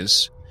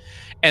guys,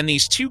 and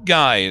these two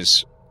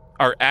guys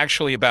are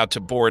actually about to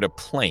board a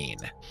plane.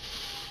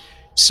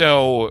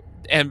 So,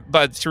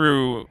 but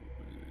through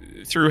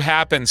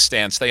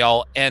happenstance, they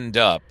all end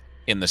up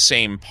in the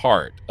same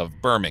part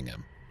of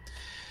Birmingham.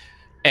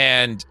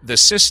 And the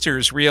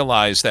sisters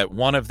realize that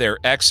one of their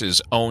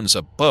exes owns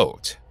a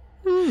boat.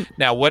 Hmm.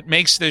 Now, what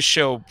makes this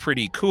show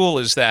pretty cool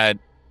is that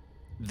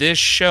this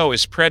show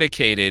is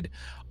predicated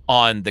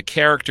on the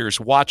characters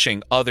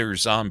watching other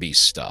zombie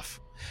stuff,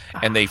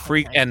 and they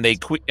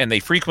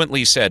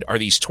frequently said, "Are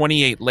these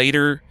 28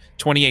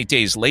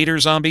 days later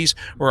zombies,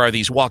 or are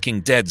these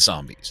Walking Dead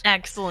zombies?"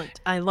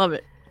 Excellent. I love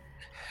it.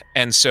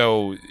 And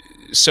so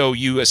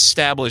you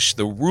establish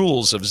the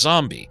rules of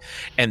zombie,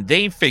 and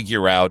they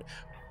figure out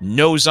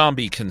no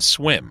zombie can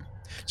swim,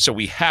 so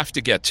we have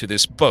to get to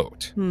this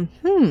boat,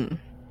 Mm-hmm.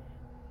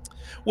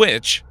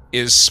 which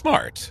is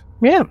smart.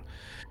 Yeah.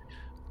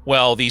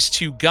 Well, these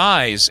two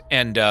guys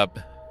end up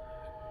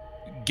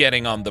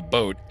getting on the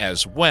boat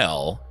as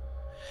well,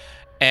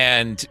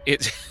 and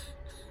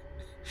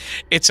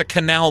it's a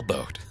canal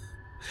boat.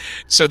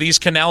 So these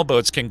canal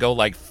boats can go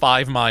like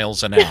 5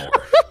 miles an hour.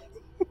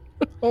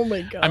 Oh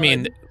my god. I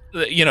mean,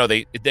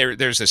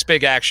 there's this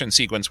big action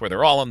sequence where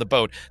they're all on the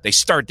boat. They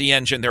start the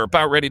engine, they're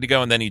about ready to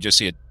go, and then you just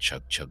see it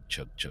chug, chug,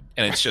 chug, chug,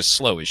 and it's just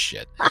slow as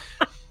shit.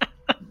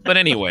 But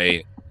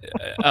anyway,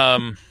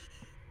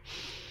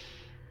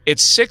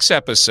 it's 6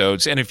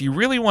 episodes, and if you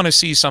really want to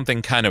see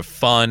something kind of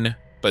fun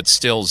but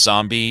still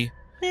zombie,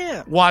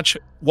 yeah. watch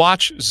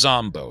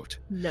Zomboat.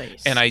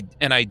 Nice. And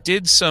I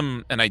did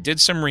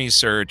some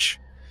research.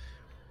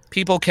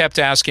 People kept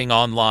asking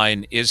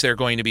online, is there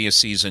going to be a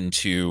season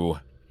 2?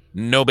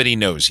 Nobody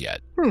knows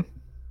yet.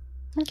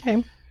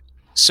 Okay.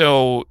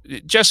 So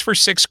just for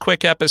 6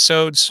 quick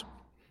episodes,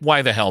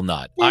 why the hell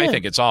not? Yeah. I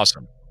think it's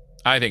awesome.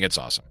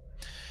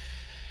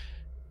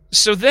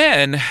 So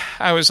then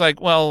I was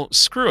like, well,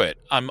 screw it.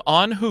 I'm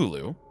on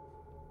Hulu.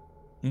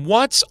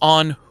 What's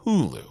on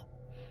Hulu?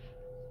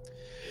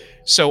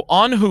 So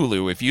on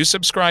Hulu, if you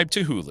subscribe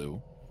to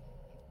Hulu,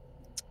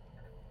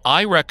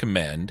 I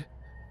recommend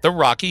the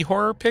Rocky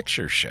Horror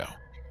Picture Show.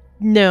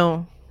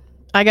 No.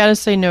 I gotta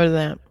say no to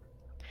that.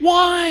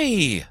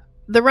 Why?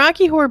 The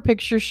Rocky Horror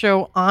Picture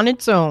Show on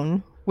its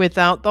own,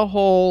 without the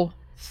whole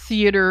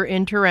theater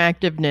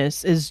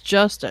interactiveness, is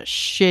just a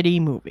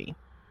shitty movie.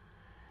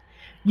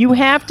 You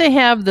have to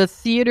have the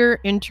theater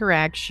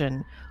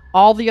interaction.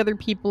 All the other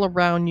people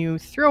around you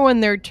throwing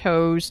their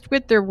toast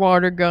with their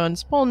water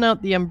guns, pulling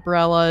out the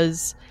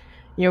umbrellas,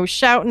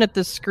 shouting at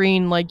the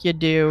screen like you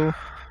do,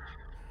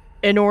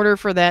 in order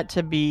for that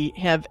to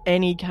have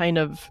any kind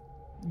of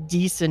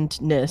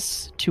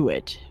decentness to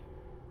it.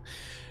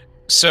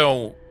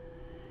 So,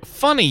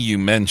 funny you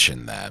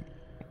mentioned that.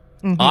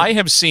 Mm-hmm. I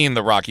have seen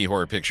the Rocky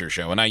Horror Picture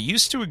Show, and I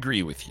used to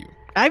agree with you.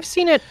 I've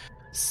seen it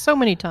so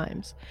many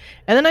times.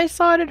 And then I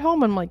saw it at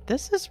home, and I'm like,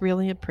 this is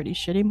really a pretty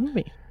shitty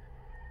movie.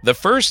 The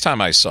first time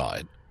I saw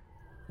it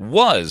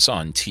was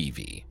on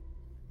TV.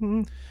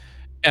 Mm-hmm.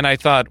 And I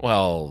thought,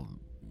 well,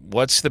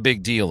 what's the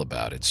big deal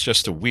about it? It's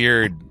just a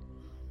weird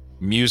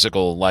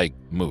musical-like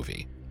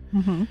movie.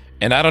 Mm-hmm.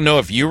 And I don't know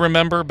if you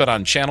remember, but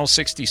on Channel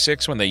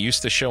 66, when they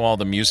used to show all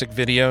the music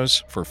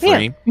videos for free,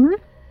 Yeah. Mm-hmm.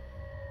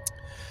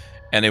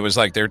 and it was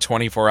like their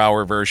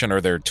 24-hour version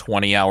or their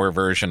 20-hour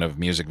version of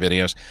music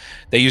videos,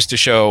 they used to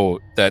show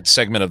that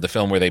segment of the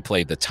film where they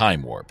played the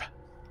Time Warp.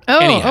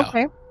 Oh,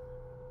 okay.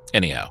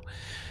 Anyhow,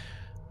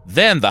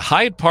 then the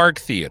Hyde Park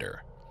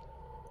Theater,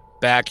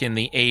 back in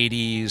the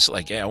 80s,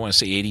 like I want to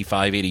say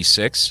 85,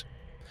 86,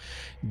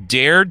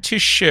 dared to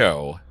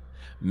show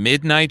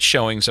midnight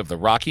showings of the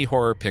Rocky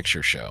Horror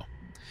Picture Show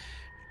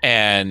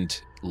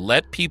and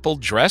let people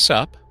dress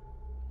up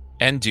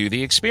and do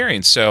the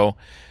experience. So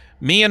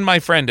me and my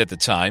friend at the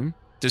time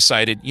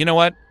decided, you know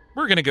what?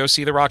 We're going to go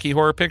see the Rocky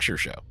Horror Picture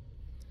Show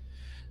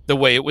the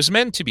way it was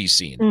meant to be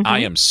seen. Mm-hmm. I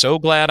am so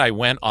glad I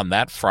went on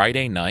that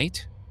Friday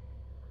night,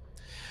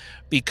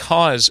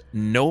 because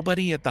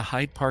nobody at the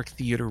Hyde Park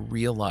Theater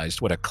realized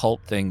what a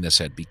cult thing this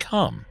had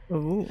become.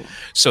 Ooh.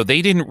 So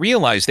they didn't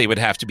realize they would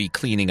have to be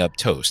cleaning up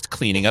toast,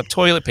 cleaning up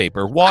toilet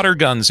paper, water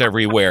guns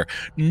everywhere.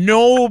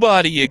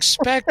 Nobody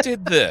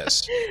expected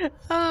this.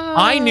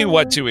 I knew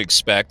what to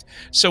expect.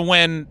 So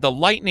when the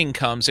lightning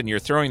comes and you're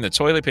throwing the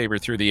toilet paper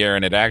through the air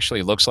and it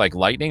actually looks like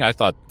lightning, I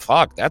thought,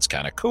 fuck, that's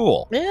kind of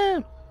cool.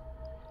 Yeah.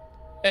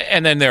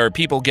 And then there are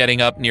people getting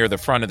up near the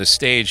front of the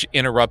stage,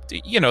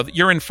 interrupting.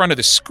 You're in front of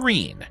the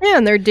screen. Yeah,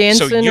 and they're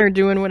dancing or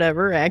doing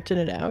whatever, acting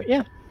it out.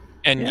 Yeah.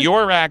 And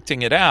you're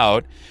acting it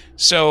out.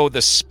 So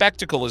the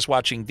spectacle is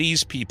watching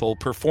these people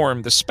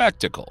perform the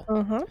spectacle.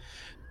 Uh-huh.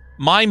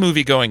 My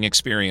movie-going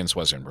experience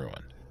wasn't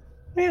ruined.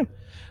 Yeah.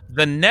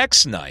 The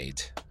next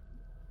night,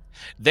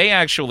 they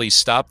actually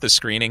stopped the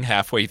screening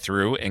halfway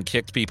through and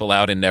kicked people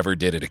out and never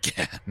did it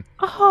again.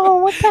 Oh,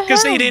 what the hell?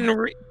 Because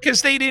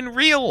they didn't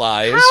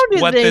realize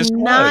what this was. How did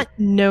they not was.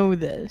 know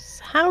this?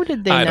 How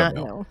did they not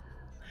know?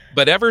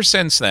 But ever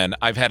since then,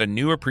 I've had a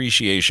new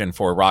appreciation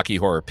for Rocky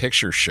Horror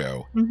Picture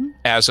Show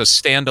as a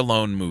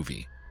standalone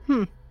movie.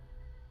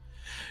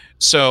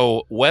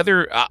 So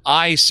whether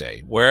I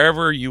say,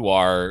 wherever you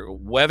are,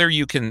 whether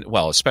you can,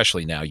 well,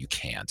 especially now you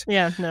can't.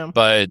 Yeah, no.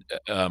 But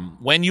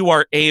when you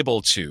are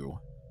able to,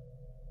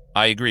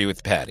 I agree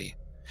with Patty.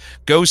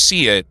 Go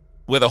see it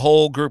with a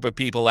whole group of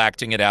people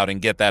acting it out and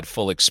get that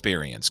full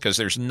experience, because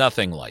there's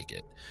nothing like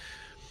it.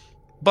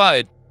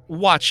 But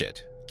watch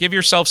it. Give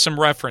yourself some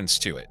reference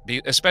to it,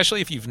 especially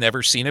if you've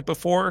never seen it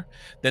before.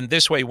 Then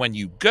this way, when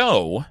you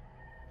go,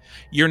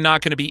 you're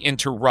not going to be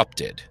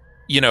interrupted.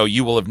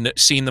 You will have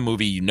seen the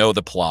movie, you know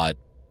the plot,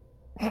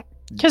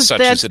 such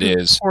as it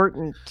is.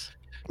 Important.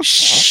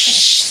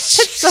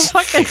 It's a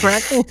fucking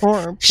Rocky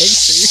Horror Picture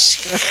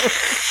Show.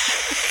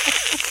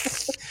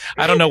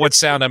 I don't know what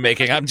sound I'm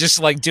making. I'm just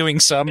like doing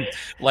some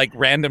like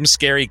random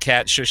scary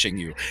cat shushing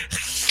you.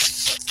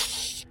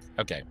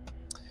 Okay.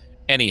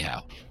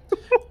 Anyhow,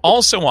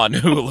 also on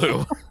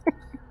Hulu,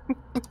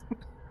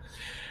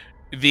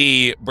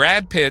 the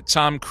Brad Pitt,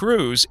 Tom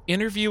Cruise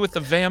Interview with the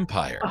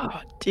Vampire.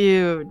 Oh,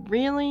 dude,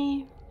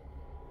 really?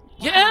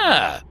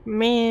 Yeah.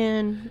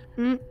 Man.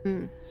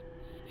 Mm-mm.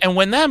 And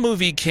when that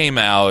movie came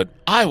out,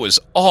 I was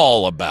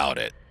all about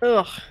it.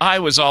 Ugh. I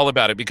was all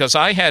about it because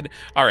I had,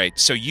 all right,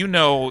 so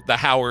the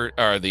Howard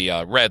or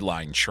the Red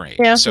Line train.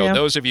 Yeah, so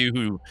those of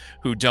you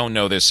who don't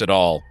know this at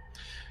all,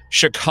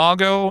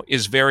 Chicago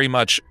is very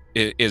much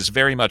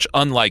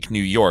unlike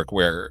New York,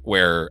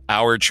 where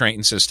our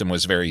train system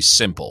was very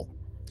simple.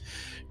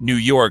 New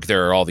York,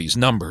 there are all these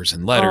numbers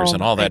and letters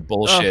and all that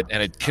bullshit,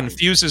 and it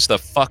confuses the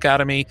fuck out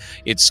of me.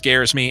 It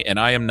scares me, and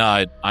I am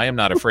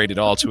not afraid at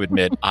all to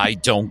admit I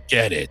don't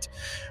get it.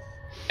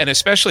 And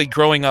especially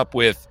growing up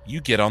with, you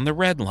get on the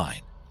Red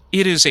Line.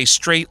 It is a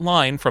straight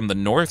line from the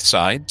north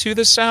side to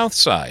the south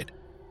side.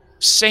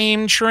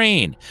 Same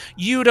train.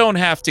 You don't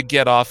have to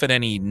get off at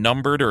any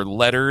numbered or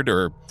lettered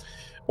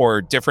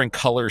or different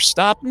color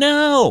stop.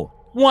 No,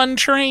 one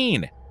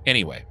train.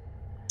 Anyway,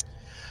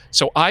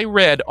 so I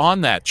read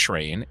on that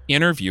train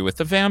Interview with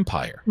the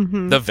Vampire,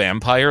 the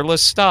Vampire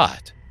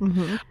Lestat.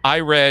 I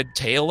read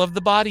Tale of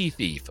the Body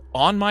Thief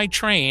on my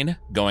train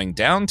going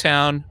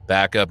downtown,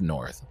 back up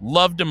north.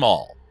 Loved them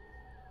all.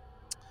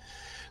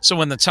 So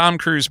when the Tom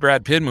Cruise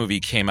Brad Pitt movie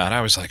came out,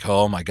 I was like,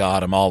 oh my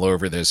God, I'm all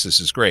over this. This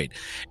is great.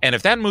 And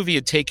if that movie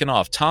had taken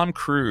off, Tom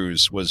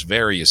Cruise was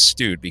very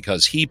astute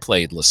because he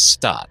played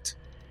Lestat.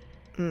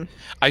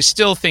 I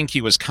still think he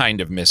was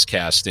kind of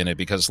miscast in it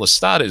because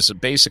Lestat is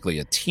basically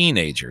a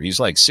teenager. He's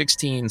like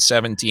 16,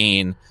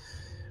 17,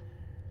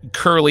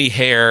 curly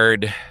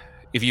haired.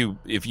 If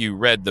you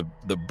read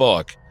the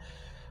book,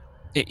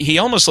 he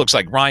almost looks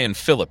like Ryan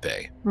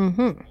Phillippe.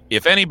 Mm-hmm.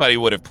 If anybody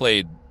would have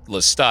played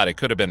Lestat, it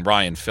could have been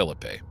Ryan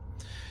Phillippe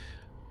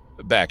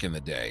back in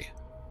the day.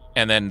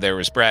 And then there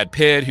was Brad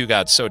Pitt, who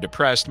got so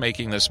depressed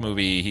making this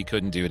movie he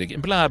couldn't do it again.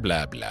 Blah,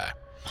 blah, blah.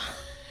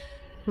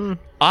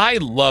 I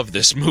love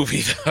this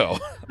movie, though.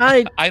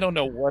 I don't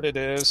know what it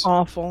is.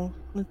 Awful.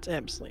 It's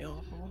absolutely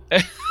awful.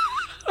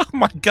 Oh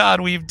my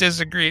God, we've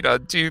disagreed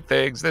on two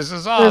things. This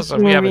is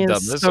awesome. We haven't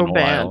done this in a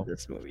while.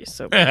 This movie is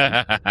so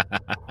bad.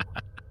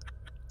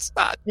 It's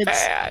not It's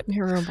bad.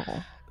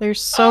 terrible.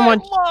 There's so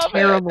much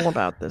terrible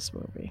about this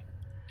movie.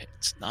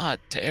 It's not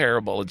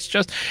terrible. It's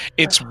just,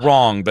 it's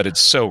wrong, but it's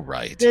so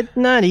right. It's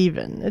not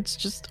even. It's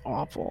just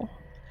awful.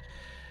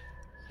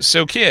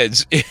 So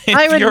kids,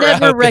 I would you're never out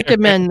there-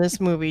 recommend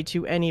this movie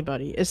to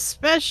anybody,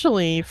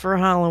 especially for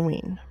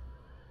Halloween.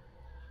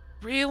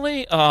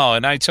 Really? Oh,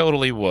 and I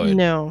totally would.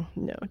 No,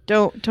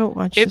 don't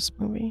watch this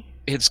movie.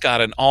 It's got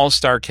an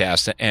all-star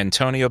cast: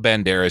 Antonio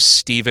Banderas,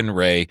 Stephen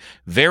Ray,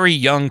 very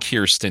young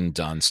Kirsten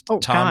Dunst,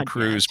 Tom God,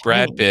 Cruise, yeah,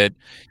 Brad tiny. Pitt,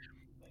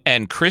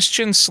 and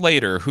Christian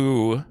Slater,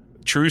 who,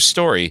 true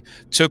story,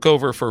 took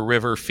over for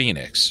River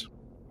Phoenix.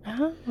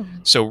 Oh.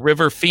 So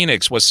River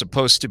Phoenix was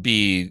supposed to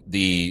be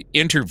the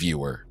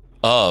interviewer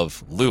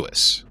of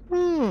Lewis.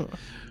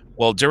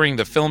 Well, during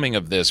the filming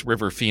of this,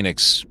 River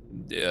Phoenix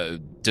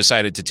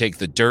decided to take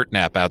the dirt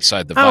nap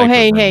outside the Viper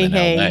Room in LA.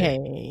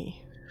 Hey.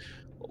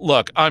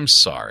 Look, I'm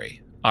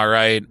sorry. All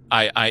right,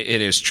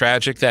 it is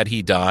tragic that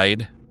he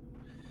died,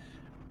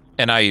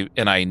 and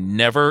I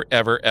never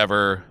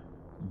ever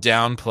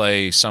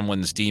downplay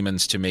someone's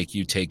demons to make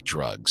you take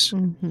drugs.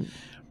 Mm-hmm.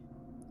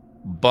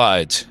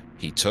 But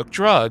he took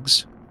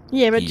drugs.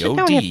 Yeah, but He you don't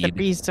have to OD'd.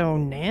 be so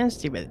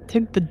nasty with it.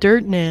 Took the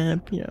dirt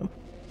nap, you know.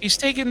 He's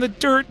taking the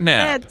dirt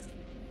nap.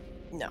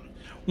 No.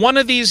 One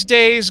of these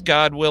days,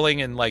 God willing,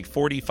 in like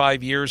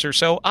 45 years or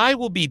so, I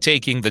will be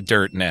taking the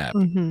dirt nap.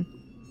 Mm-hmm.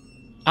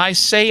 I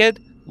say it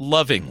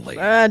lovingly.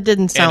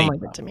 Didn't sound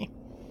like it to me.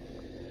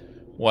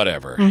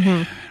 Whatever.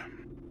 Mm-hmm.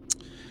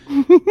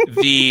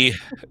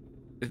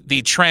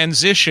 The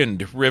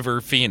transitioned River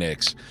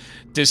Phoenix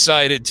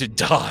decided to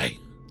die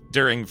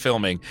during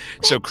filming.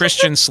 So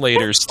Christian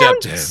Slater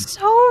stepped in.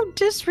 So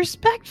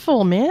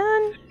disrespectful,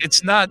 man.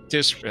 It's not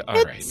all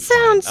right. It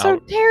sounds fine.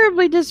 so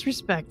terribly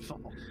disrespectful.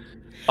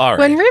 All right.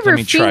 When River let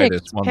me try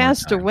Phoenix this one more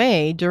passed time.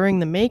 away during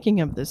the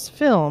making of this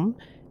film,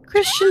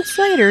 Christian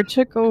Slater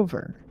took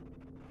over.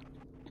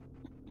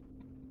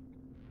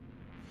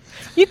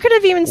 You could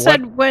have even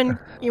said when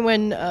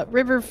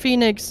River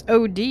Phoenix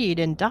OD'd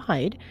and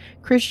died,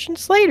 Christian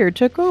Slater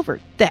took over.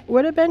 That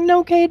would have been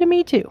okay to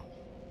me too.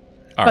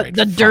 All But right,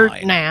 the dirt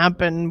fine.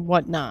 nap and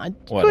whatnot.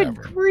 Whatever.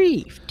 Good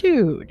grief,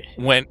 dude.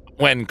 When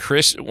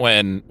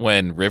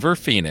River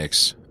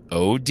Phoenix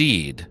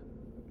OD'd,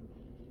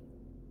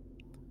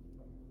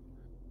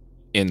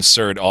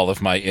 insert all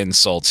of my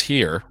insults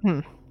here.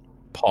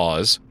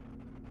 Pause.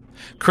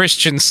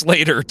 Christian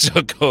Slater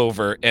took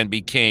over and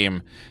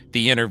became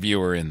the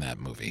interviewer in that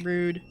movie.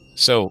 Rude.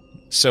 So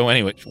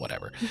anyway,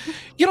 whatever.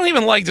 You don't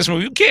even like this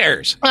movie. Who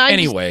cares?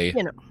 Anyway,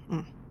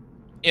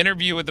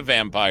 Interview with the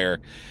Vampire.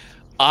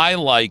 I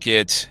like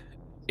it.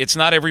 It's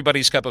not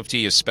everybody's cup of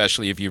tea,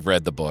 especially if you've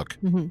read the book.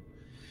 Mm-hmm.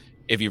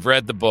 If you've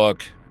read the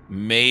book,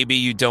 maybe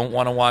you don't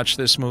want to watch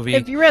this movie.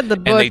 If you read the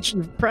book,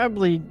 you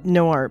probably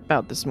know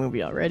about this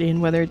movie already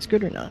and whether it's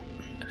good or not.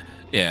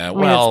 Yeah, I mean,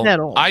 well, it's that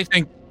old. I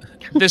think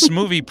this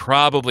movie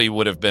probably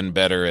would have been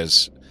better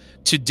as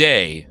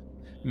today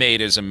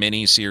made as a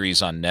mini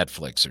series on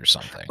Netflix or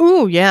something.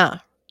 Ooh, yeah.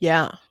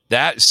 Yeah.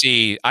 I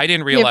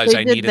didn't realize they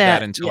I did needed that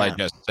that, until I yeah.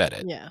 just said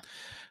it. Yeah.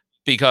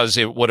 Because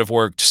it would have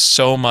worked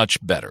so much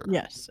better.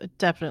 Yes,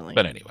 definitely.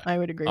 But anyway. I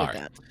would agree with all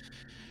that.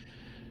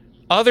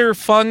 Other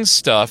fun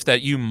stuff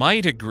that you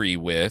might agree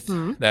with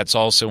Mhm. that's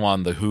also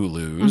on the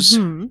Hulus.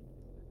 Mhm.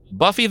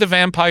 Buffy the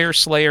Vampire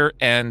Slayer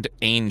and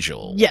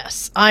Angel.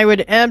 Yes, I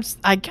would.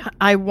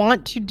 I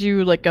want to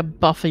do like a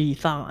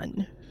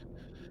Buffy-thon.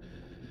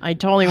 I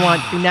totally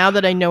want to. Now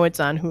that I know it's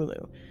on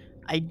Hulu,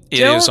 It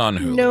is on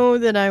Hulu. know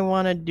that I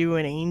want to do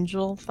an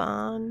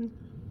Angel-thon.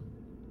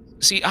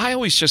 See, I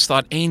always just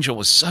thought Angel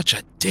was such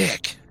a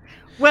dick.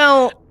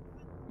 Well,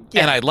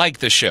 yeah. And I like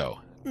the show.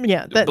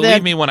 Yeah,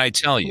 Believe me when I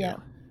tell you. Yeah.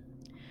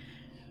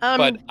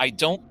 But I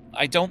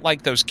don't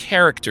like those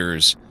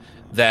characters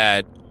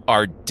that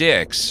are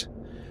dicks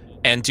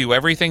and do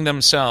everything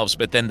themselves,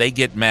 but then they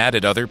get mad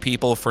at other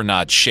people for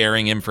not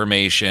sharing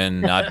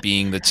information, not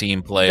being the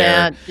team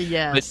player.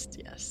 Yes.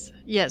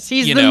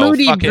 He's you the know,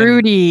 moody, fucking-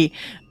 broody.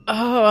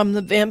 Oh, I'm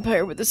the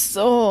vampire with a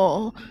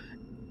soul.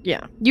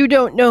 Yeah, you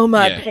don't know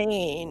my Yeah.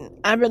 pain.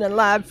 I've been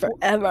alive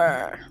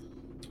forever.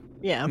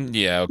 Yeah.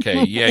 Yeah,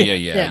 okay. Yeah.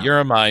 Yeah.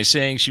 You're my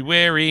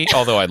sanctuary.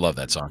 Although I love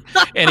that song.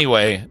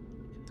 Anyway,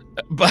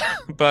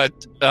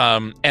 but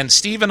and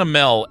Stephen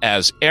Amell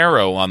as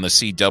Arrow on the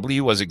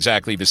CW was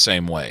exactly the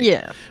same way.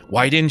 Yeah.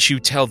 Why didn't you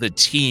tell the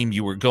team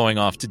you were going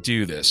off to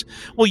do this?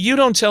 Well, you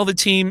don't tell the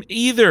team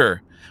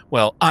either.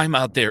 Well, I'm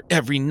out there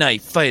every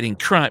night fighting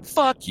crime.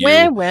 Fuck you.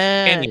 Wah.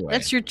 Anyway,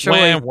 That's your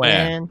choice, wah.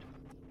 man.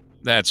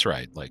 That's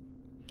right. Like,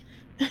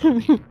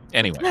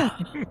 anyway.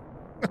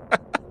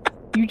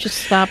 You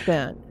just stop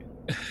that.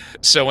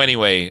 So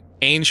anyway,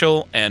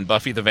 Angel and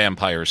Buffy the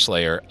Vampire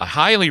Slayer. I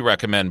highly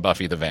recommend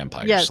Buffy the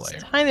Vampire Yes,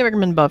 Slayer. highly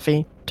recommend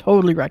Buffy.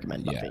 Totally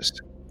recommend Buffy.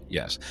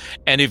 Yes.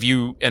 And if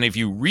you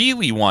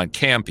really want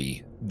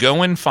campy,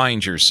 go and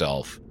find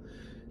yourself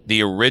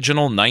the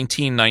original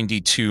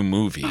 1992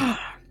 movie, Yes.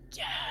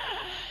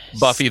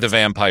 Buffy the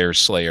Vampire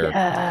Slayer,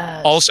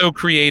 Yes. also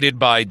created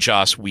by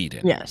Joss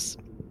Whedon. Yes.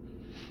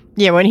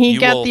 Yeah, when he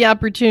got the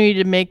opportunity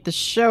to make the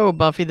show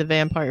Buffy the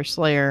Vampire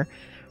Slayer,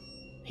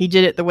 he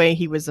did it the way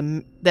he was.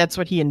 That's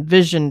what he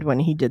envisioned when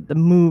he did the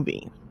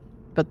movie.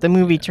 But the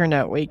movie turned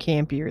out way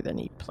campier than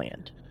he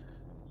planned.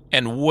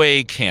 And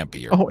way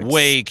campier.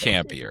 Way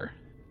campier.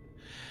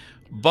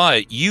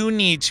 But you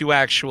need to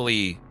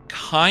actually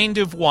kind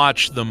of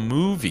watch the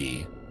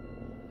movie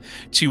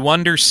to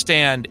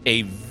understand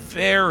a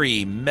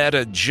very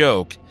meta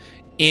joke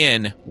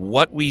in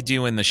What We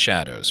Do in the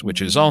Shadows,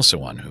 which is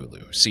also on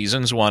Hulu,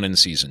 seasons 1 and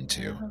season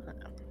 2.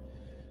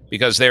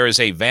 Because there is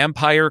a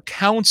vampire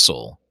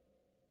council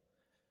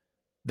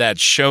that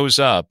shows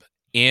up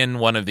in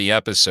one of the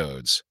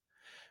episodes.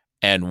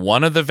 And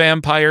one of the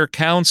vampire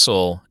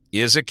council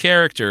is a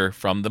character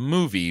from the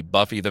movie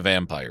Buffy the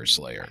Vampire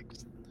Slayer.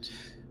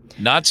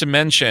 Not to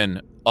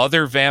mention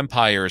other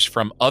vampires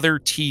from other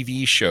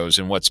TV shows.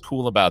 And what's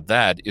cool about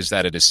that is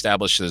that it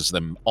establishes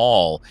them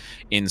all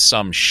in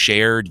some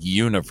shared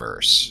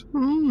universe,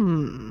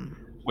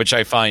 which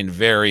I find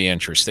very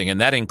interesting. And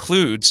that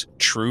includes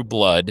True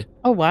Blood.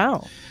 Oh,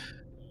 wow.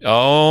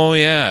 Oh,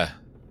 yeah.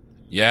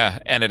 Yeah.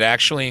 And it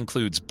actually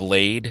includes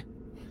Blade,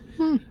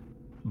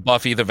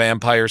 Buffy the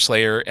Vampire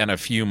Slayer, and a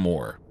few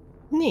more.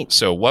 Neat.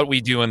 So What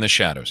We Do in the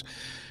Shadows.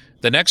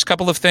 The next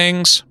couple of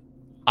things,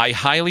 I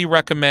highly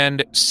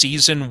recommend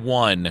season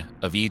 1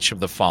 of each of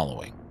the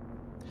following.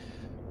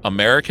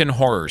 American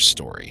Horror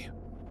Story.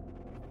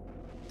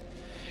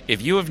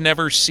 If you have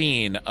never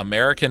seen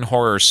American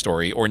Horror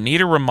Story or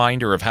need a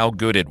reminder of how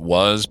good it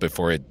was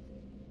before it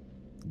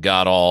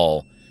got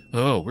all,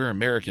 oh, we're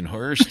American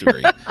Horror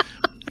Story,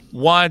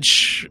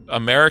 watch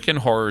American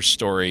Horror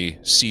Story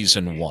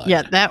season 1.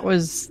 Yeah, that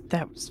was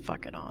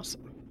fucking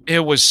awesome.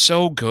 It was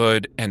so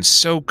good and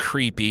so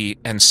creepy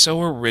and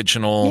so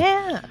original.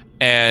 Yeah.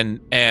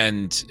 And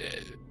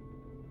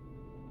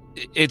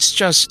it's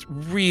just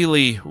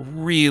really,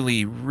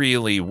 really,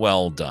 really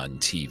well done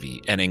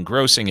TV and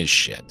engrossing as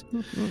shit.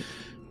 Mm-hmm.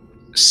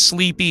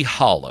 Sleepy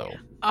Hollow.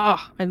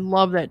 Oh, I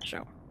love that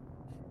show.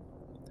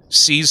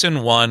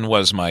 Season 1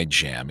 was my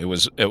jam. It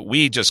was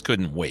we just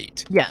couldn't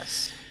wait.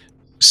 Yes.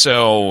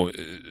 So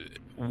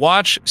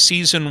watch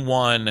season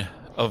 1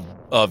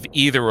 of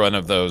either one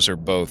of those or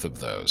both of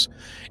those.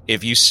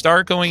 If you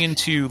start going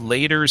into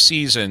later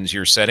seasons,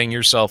 you're setting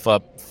yourself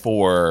up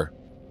for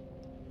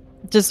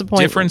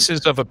disappointment.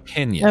 Differences of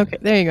opinion. Okay,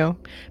 there you go.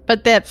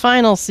 But that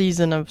final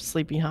season of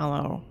Sleepy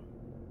Hollow,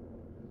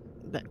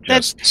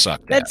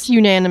 that's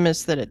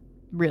unanimous that it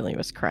really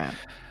was crap.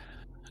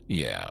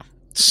 Yeah.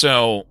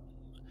 So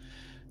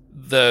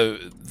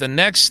the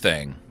next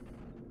thing,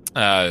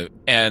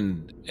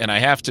 and I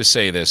have to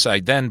say this, I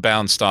then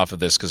bounced off of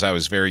this because I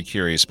was very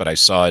curious, but I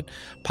saw it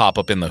pop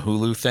up in the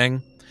Hulu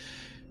thing.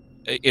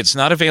 It's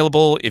not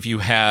available if you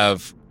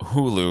have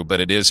Hulu, but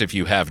it is if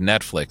you have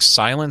Netflix.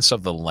 Silence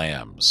of the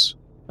Lambs.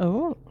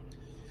 Oh.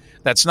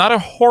 That's not a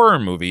horror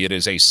movie. It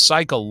is a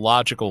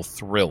psychological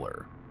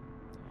thriller.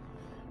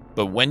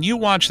 But when you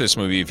watch this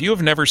movie, if you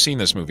have never seen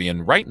this movie,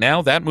 and right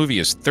now that movie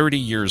is 30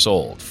 years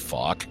old,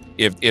 fuck.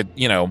 If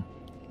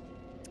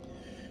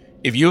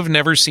you have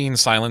never seen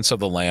Silence of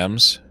the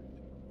Lambs,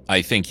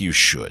 I think you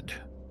should.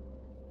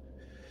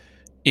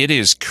 It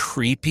is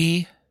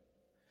creepy.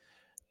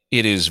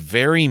 It is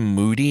very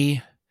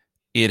moody.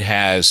 It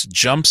has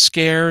jump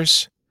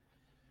scares.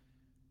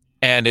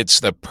 And it's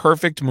the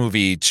perfect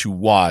movie to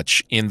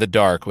watch in the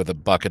dark with a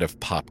bucket of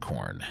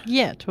popcorn.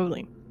 Yeah,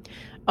 totally.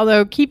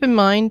 Although, keep in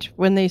mind,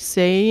 when they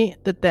say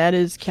that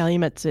is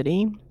Calumet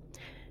City,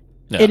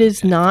 it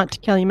is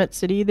not Calumet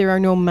City. There are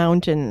no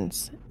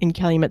mountains in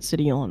Calumet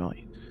City,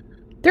 Illinois.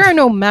 There are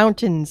no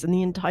mountains in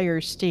the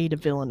entire state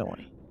of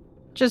Illinois.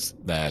 That's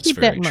keep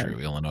very that in true.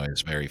 mind. Illinois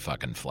is very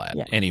fucking flat.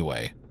 Yeah.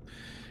 Anyway.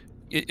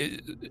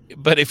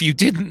 But if you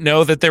didn't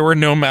know that there were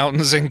no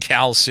mountains in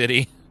Cal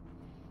City,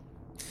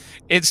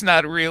 it's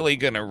not really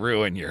going to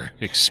ruin your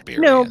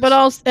experience. No, but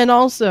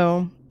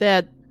also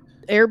that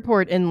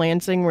airport in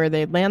Lansing where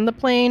they land the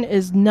plane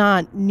is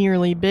not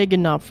nearly big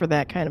enough for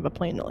that kind of a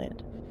plane to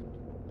land.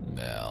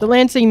 No. The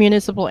Lansing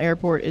Municipal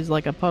Airport is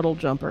like a puddle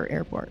jumper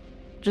airport.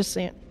 Just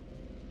saying.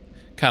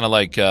 Kind of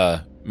like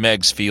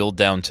Meigs Field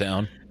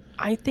downtown.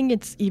 I think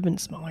it's even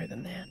smaller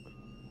than that.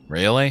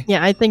 Really?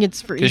 Yeah, I think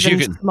it's for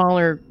even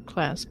smaller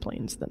class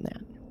planes than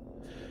that.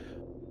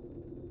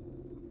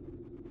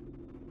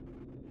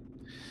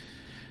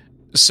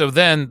 So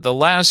then the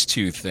last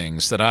two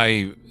things that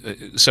I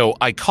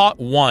caught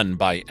one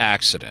by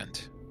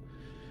accident.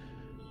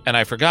 And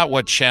I forgot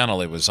what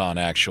channel it was on,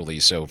 actually,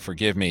 so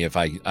forgive me if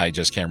I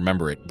just can't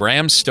remember it.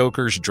 Bram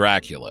Stoker's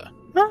Dracula.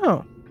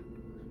 Oh.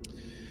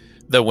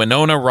 The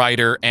Winona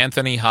Ryder,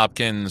 Anthony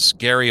Hopkins,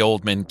 Gary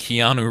Oldman,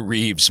 Keanu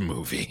Reeves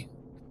movie.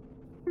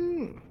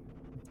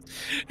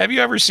 Have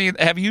you seen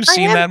that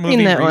movie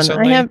seen that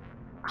recently?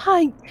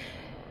 One.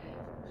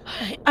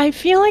 I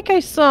feel like I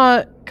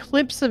saw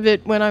clips of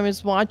it when I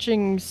was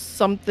watching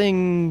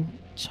something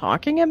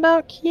talking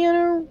about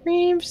Keanu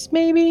Reeves,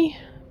 maybe.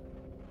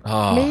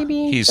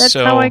 Maybe that's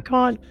how I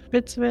caught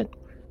bits of it.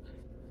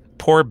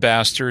 Poor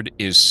bastard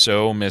is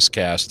so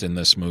miscast in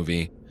this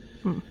movie.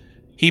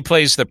 He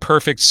plays the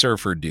perfect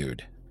surfer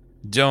dude.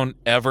 Don't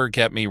ever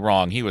get me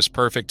wrong. He was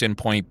perfect in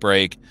Point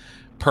Break,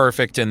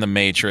 perfect in The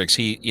Matrix.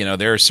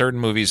 There are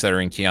certain movies that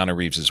are in Keanu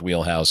Reeves'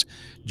 wheelhouse.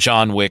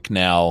 John Wick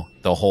now,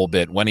 the whole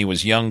bit. When he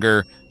was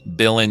younger,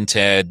 Bill and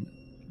Ted,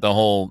 the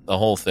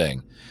whole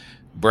thing.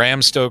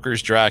 Bram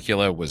Stoker's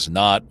Dracula was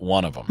not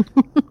one of them.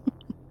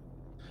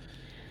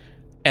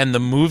 And the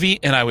movie,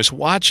 and I was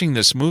watching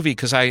this movie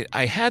because I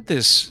had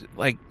this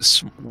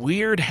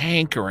weird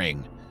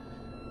hankering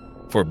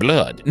for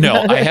blood.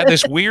 No, I had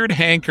this weird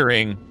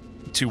hankering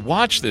to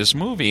watch this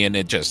movie, and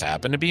it just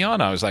happened to be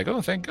on. I was like,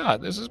 oh, thank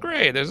God. This is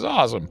great. This is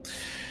awesome.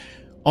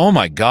 Oh,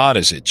 my God,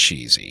 is it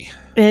cheesy.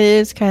 It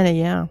is kind of,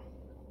 yeah.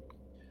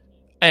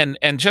 And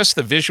just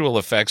the visual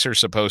effects are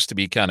supposed to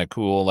be kind of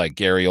cool. Like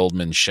Gary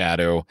Oldman's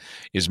shadow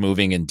is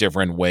moving in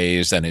different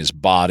ways than his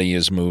body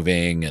is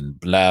moving and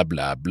blah,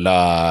 blah,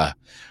 blah.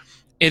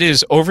 It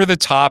is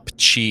over-the-top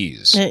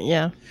cheese.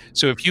 Yeah.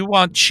 So if you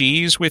want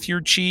cheese with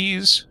your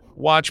cheese,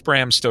 watch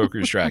Bram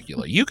Stoker's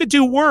Dracula. You could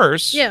do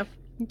worse. Yeah,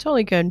 you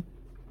totally could.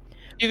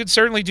 You could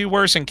certainly do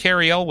worse, and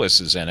Cary Elwes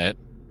is in it.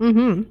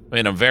 Mm-hmm.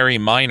 In a very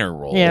minor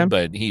role,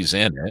 but he's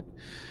in it.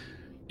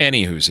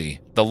 Anywhoosie,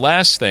 the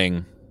last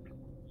thing,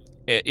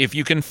 if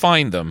you can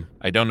find them,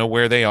 I don't know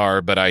where they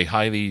are, but I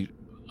highly,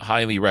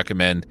 highly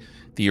recommend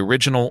the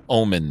original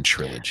Omen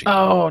trilogy.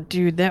 Oh,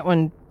 dude, that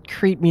one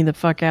creeped me the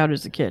fuck out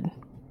as a kid.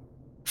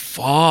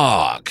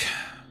 Fuck.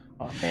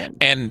 Oh,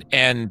 man.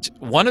 And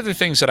one of the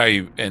things that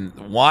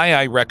why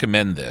I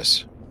recommend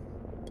this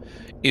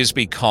is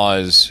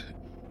because,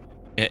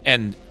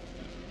 and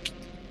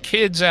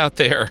kids out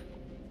there,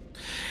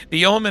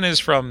 The Omen is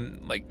from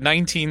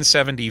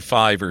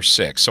 1975 or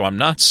 6, so I'm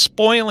not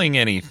spoiling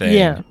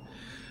anything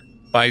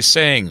by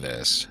saying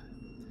this.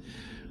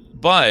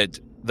 But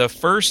the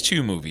first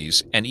two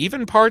movies, and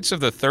even parts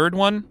of the third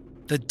one,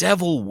 the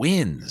devil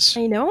wins.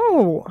 I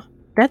know.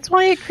 That's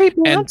why it creeped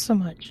me out so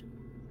much.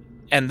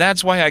 And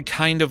that's why I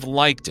kind of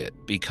liked it,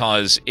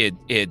 because it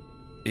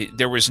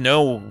there was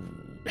no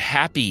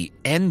happy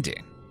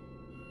ending.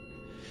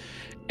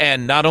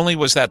 And not only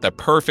was that the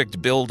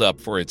perfect build-up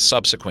for its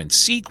subsequent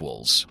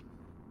sequels,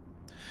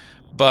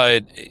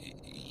 but,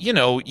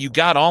 you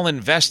got all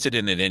invested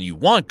in it and you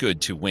want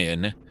good to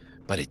win,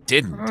 but it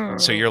didn't.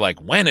 So you're like,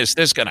 when is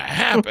this going to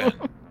happen?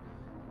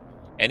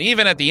 And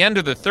even at the end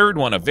of the third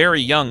one, a very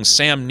young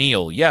Sam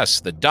Neill, yes,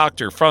 the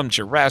doctor from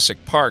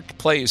Jurassic Park,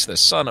 plays the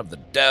son of the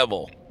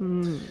devil.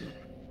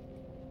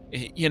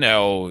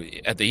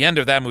 At the end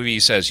of that movie, he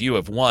says, "You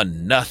have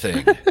won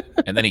nothing."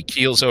 And then he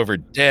keels over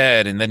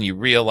dead. And then you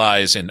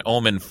realize in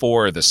Omen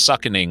 4, The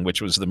Suckening,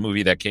 which was the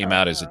movie that came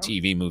out as a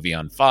TV movie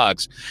on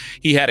Fox,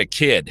 he had a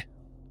kid.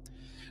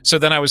 So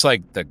then I was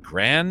like, the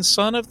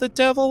grandson of the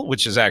devil,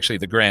 which is actually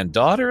the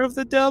granddaughter of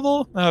the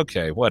devil?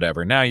 Okay,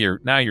 whatever. Now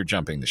you're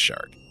jumping the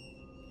shark.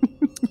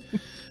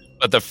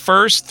 But the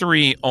first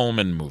 3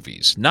 Omen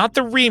movies, not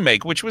the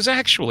remake, which was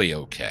actually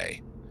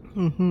okay,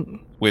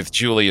 with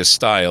Julia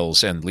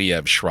Stiles and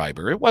Liev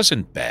Schreiber, it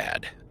wasn't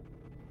bad.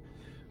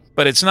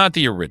 But it's not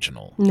the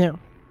original. No.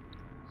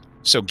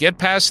 So get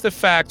past the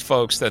fact,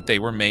 folks, that they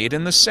were made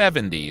in the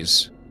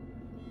 70s.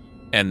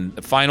 And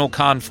The Final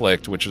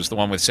Conflict, which was the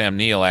one with Sam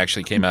Neill,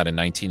 actually came out in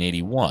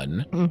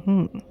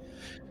 1981.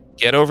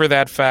 Get over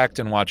that fact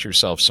and watch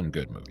yourself some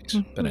good movies.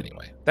 But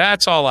anyway,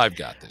 that's all I've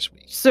got this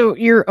week. So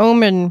your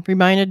Omen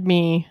reminded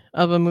me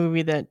of a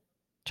movie that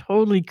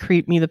totally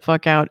creeped me the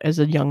fuck out as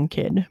a young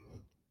kid.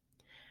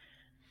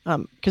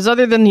 Because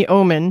other than The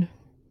Omen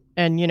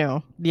and,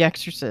 The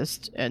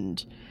Exorcist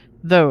and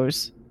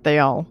those, they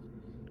all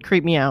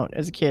creeped me out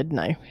as a kid, and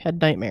I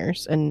had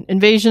nightmares. And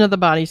Invasion of the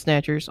Body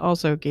Snatchers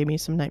also gave me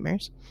some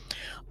nightmares.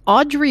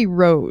 Audrey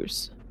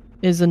Rose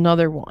is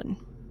another one.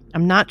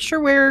 I'm not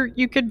sure where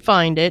you could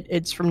find it.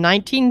 It's from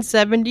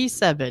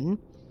 1977.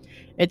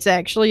 It's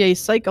actually a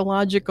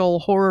psychological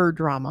horror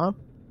drama.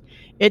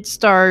 It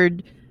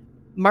starred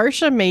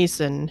Marsha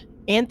Mason,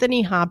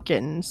 Anthony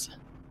Hopkins,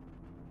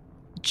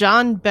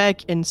 John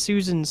Beck, and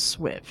Susan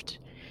Swift.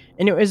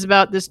 And it was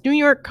about this New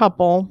York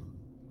couple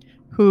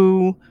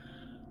who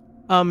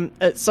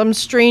some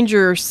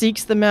stranger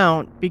seeks them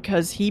out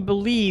because he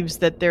believes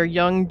that their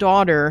young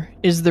daughter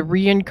is the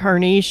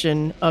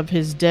reincarnation of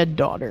his dead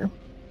daughter.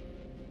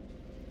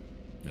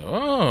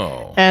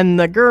 Oh. And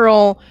the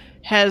girl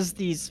has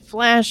these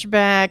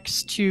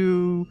flashbacks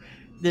to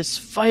this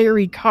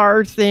fiery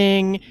car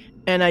thing.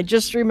 And I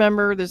just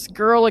remember this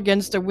girl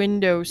against a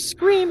window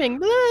screaming,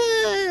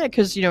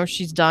 because,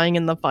 she's dying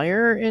in the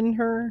fire in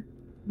her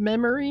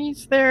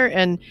memories there.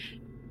 And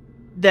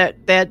that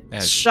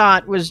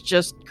shot was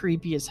just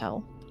creepy as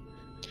hell.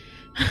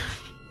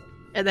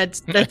 And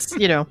that's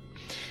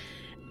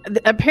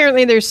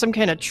apparently there's some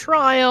kind of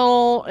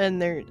trial,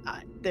 and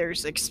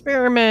there's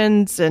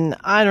experiments, and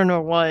I don't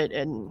know what,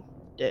 and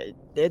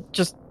it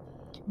just,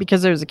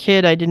 because I was a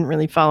kid, I didn't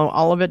really follow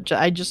all of it.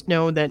 I just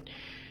know that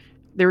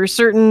there were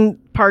certain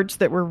parts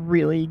that were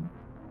really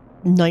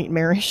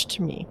nightmarish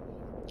to me.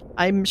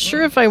 I'm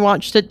sure if I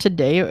watched it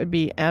today, it would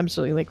be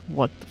absolutely like,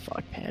 what the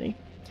fuck, Patty?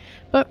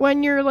 But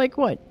when you're like,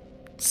 what,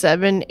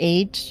 7,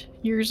 8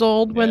 years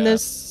old when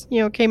this,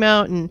 came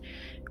out and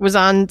was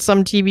on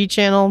some TV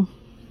channel,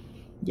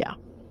 yeah.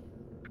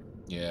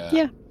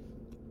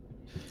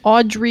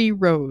 Audrey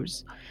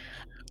Rose.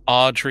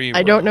 I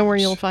don't know where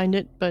you'll find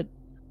it, but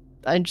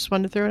I just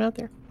wanted to throw it out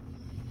there.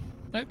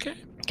 Okay.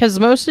 Because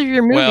most of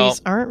your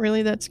movies aren't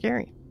really that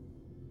scary.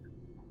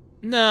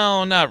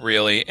 No, not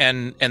really.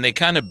 And they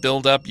kind of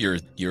build up your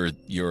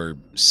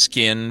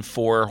skin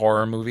for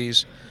horror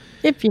movies.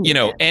 If you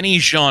know, any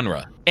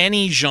genre.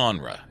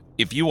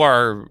 If you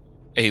are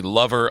a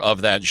lover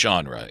of that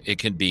genre, it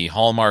could be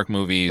Hallmark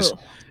movies,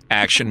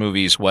 action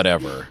movies,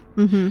 whatever.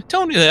 Mm-hmm.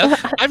 Don't do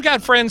that. I've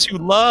got friends who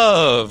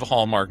love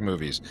Hallmark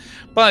movies.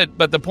 But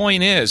the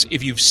point is,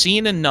 if you've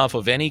seen enough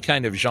of any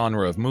kind of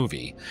genre of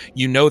movie,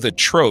 you know the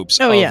tropes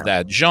of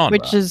that genre.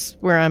 Which is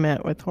where I'm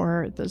at with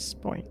horror at this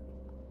point.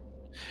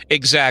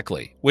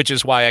 Exactly. Which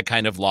is why I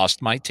kind of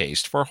lost my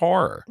taste for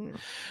horror.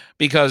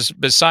 Because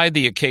beside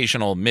the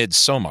occasional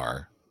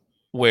Midsommar,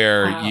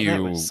 where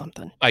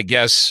I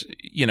guess,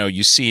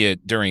 you see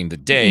it during the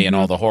day and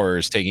all the horror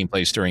is taking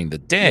place during the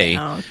day,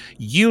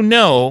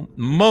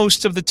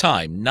 most of the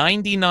time,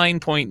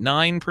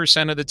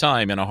 99.9% of the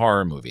time in a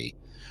horror movie,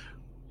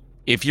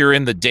 if you're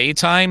in the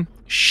daytime,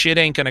 shit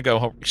ain't going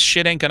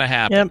to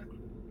happen. Yep.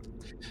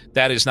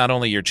 That is not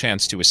only your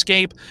chance to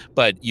escape,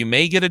 but you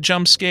may get a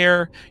jump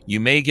scare, you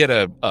may get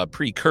a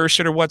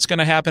precursor to what's going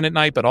to happen at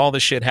night, but all the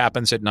shit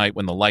happens at night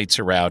when the lights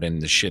are out and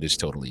the shit is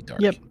totally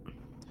dark. Yep.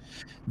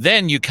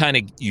 Then you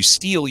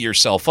steel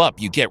yourself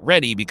up. You get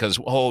ready because,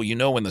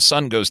 when the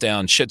sun goes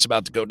down, shit's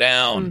about to go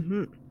down.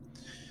 Mm-hmm.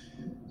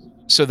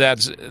 So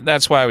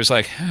that's why I was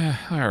like,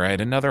 all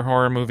right, another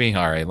horror movie.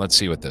 All right, let's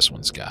see what this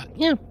one's got.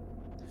 Yeah.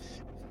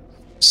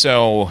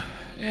 So,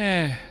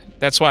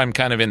 that's why I'm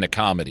kind of into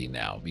comedy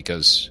now,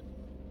 because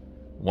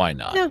why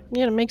not? Yeah,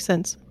 it makes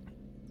sense.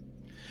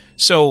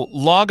 So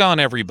log on,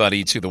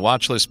 everybody, to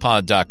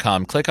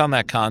thewatchlistpod.com. Click on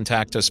that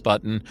Contact Us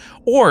button,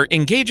 or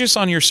engage us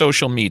on your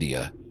social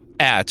media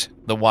at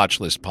The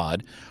Watchlist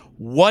Pod.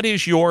 What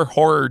is your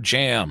horror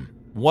jam?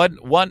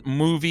 What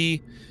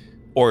movie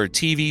or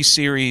TV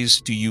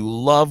series do you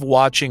love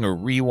watching or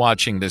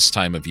rewatching this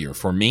time of year?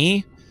 For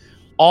me,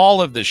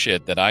 all of the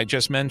shit that I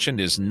just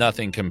mentioned is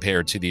nothing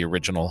compared to the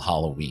original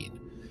Halloween,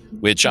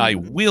 which I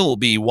will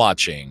be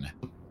watching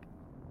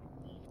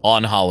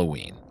on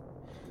Halloween.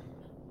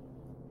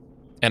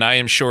 And I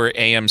am sure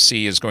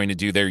AMC is going to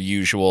do their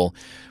usual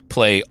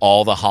play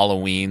all the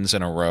Halloweens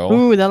in a row.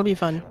 Ooh, that'll be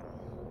fun.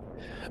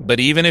 But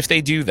even if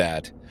they do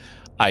that,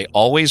 I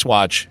always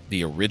watch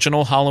the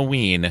original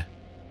Halloween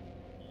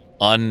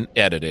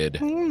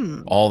unedited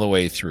all the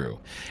way through.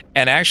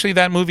 And actually,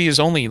 that movie is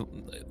only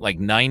like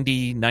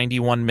 90,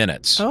 91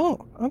 minutes.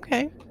 Oh,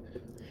 okay.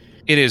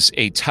 It is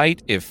a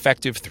tight,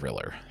 effective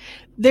thriller.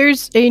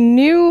 There's a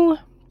new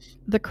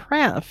The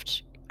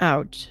Craft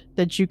out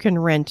that you can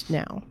rent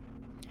now.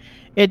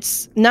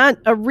 It's not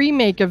a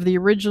remake of the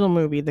original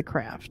movie, The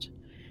Craft.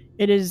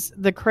 It is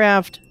The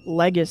Craft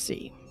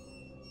Legacy.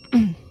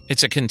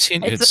 It's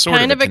It's sort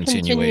kind of a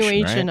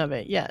continuation right? of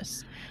it,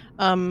 yes.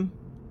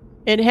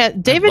 It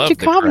had David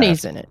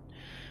Duchovny's in it.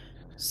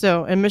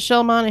 So, and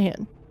Michelle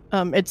Monaghan.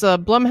 It's a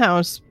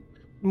Blumhouse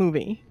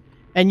movie,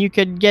 and you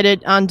could get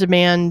it on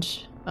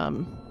demand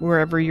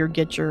wherever you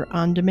get your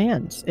on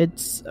demands.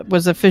 It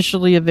was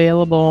officially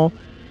available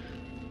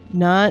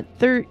not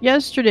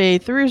yesterday,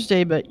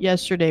 Thursday, but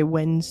yesterday,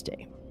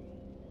 Wednesday.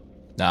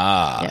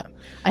 Yeah.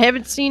 I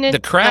haven't seen it. The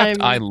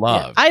Craft, I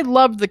love. Yeah, I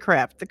love The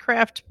Craft. The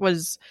Craft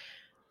was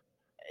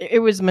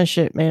my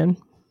shit, man.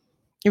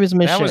 It was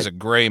my shit. That was a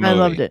great movie. I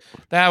loved it.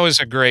 That was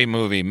a great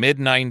movie.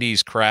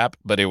 Mid-90s crap,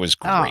 but it was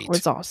great. Oh, it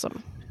was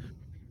awesome.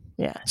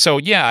 Yeah. So,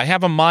 I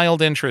have a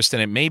mild interest in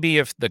it. Maybe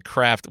if The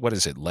Craft, what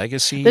is it,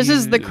 Legacy? This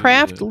is The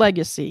Craft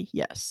Legacy,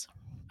 yes.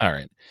 All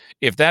right.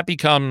 If that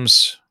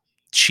becomes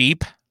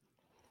cheap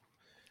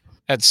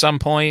at some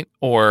point,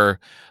 or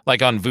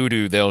like on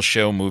Vudu, they'll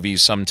show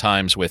movies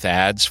sometimes with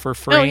ads for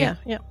free. Oh, yeah.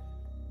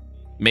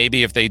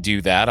 Maybe if they do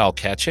that, I'll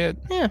catch it.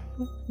 Yeah.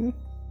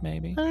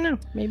 Maybe. I don't know.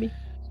 Maybe.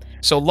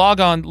 So log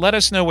on. Let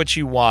us know what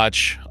you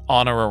watch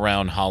on or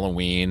around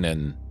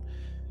Halloween,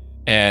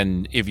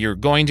 and if you're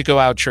going to go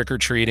out trick or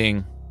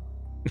treating,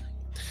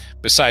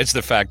 besides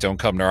the fact, don't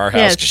come to our house.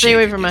 Yeah, stay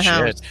away from my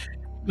house.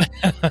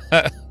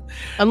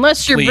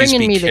 Unless you're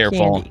bringing me the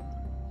candy.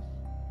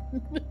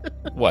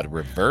 What,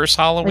 reverse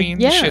Halloween?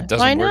 Yeah, Shit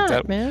doesn't why work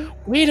not, that. Man?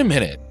 Wait a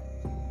minute.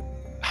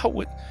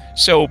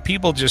 So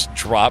people just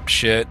drop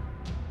shit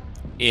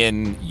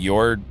in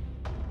your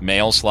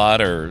mail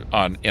slot or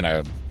in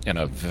a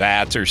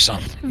vat or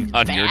something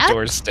on your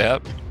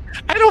doorstep?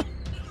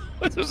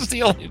 This is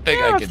the only thing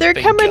I Yeah, can if they're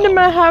think coming to of.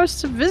 my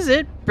house to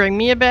visit, bring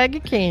me a bag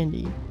of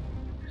candy.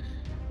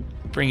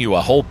 Bring you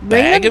a whole Ring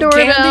bag the of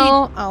candy?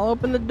 doorbell. I'll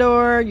open the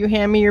door. You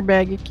hand me your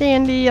bag of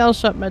candy. I'll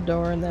shut my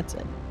door, and that's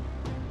it.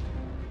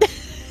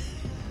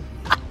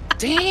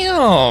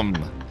 Damn.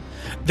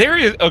 There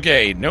is,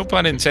 okay, no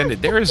pun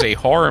intended. There is a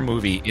horror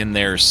movie in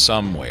there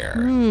somewhere.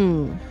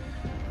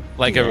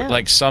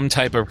 Like some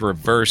type of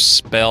reverse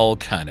spell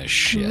kind of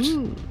shit.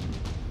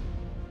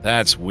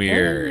 That's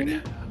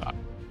weird.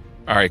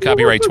 All right,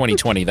 copyright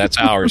 2020. That's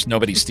ours.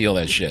 Nobody steal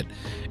that shit.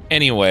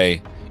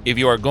 Anyway, if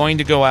you are going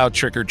to go out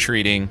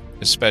trick-or-treating,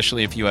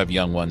 especially if you have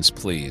young ones,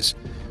 please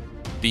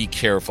be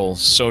careful,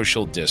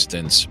 social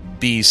distance,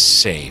 be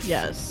safe.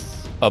 Yes.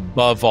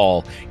 Above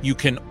all, you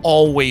can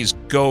always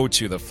go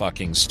to the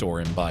fucking store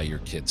and buy your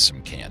kids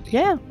some candy.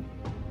 Yeah.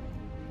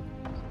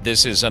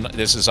 This is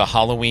a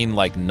Halloween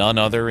like none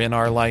other in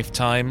our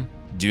lifetime.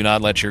 Do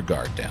not let your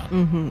guard down.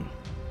 Mm-hmm.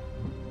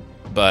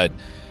 But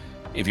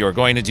if you are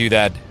going to do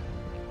that,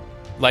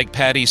 like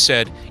Patty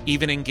said,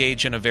 even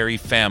engage in a very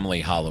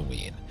family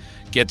Halloween.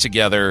 Get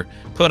together,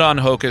 put on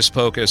Hocus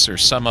Pocus or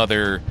some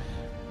other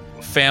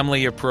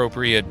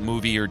family-appropriate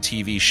movie or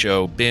TV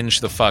show, binge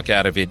the fuck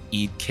out of it,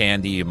 eat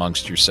candy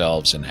amongst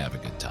yourselves, and have a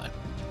good time.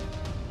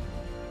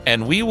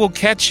 And we will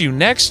catch you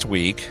next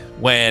week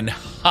when,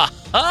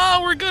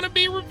 we're going to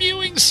be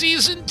reviewing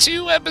Season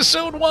 2,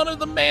 Episode 1 of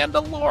The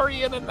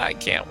Mandalorian, and I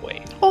can't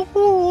wait.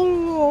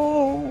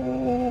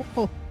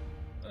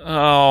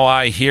 Oh,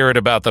 I hear it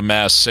about the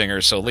Masked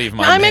Singer, so leave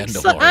my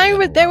Mandalorian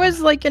alone. There was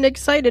like an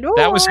excited.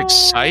 That was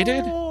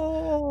excited?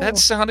 That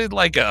sounded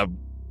like a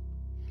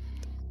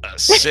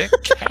sick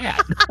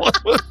cat.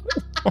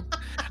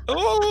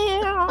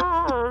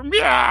 Oh,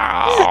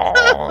 meow.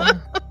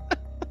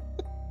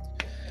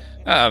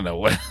 I don't know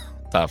what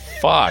the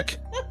fuck.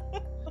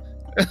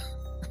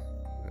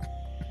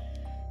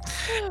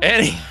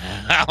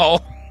 Anyhow,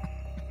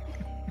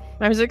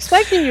 I was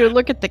expecting you to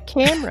look at the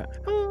camera.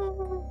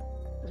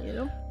 You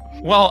know?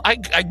 Well, I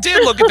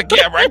did look at the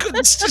camera.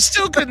 I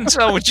still couldn't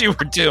tell what you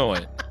were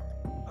doing.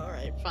 All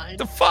right, fine.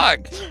 The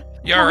fuck?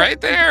 You all right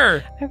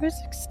there? I was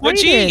excited.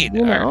 What'd you eat?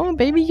 You know,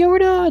 Baby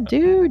Yoda,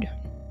 dude.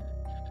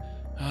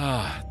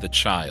 Ah, the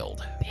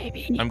child.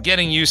 Baby. I'm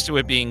getting used to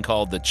it being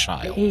called the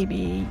child.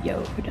 Baby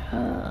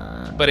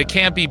Yoda. But it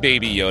can't be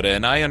Baby Yoda,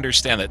 and I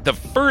understand that. The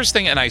first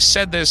thing, and I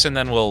said this, and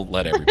then we'll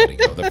let everybody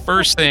go. The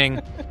first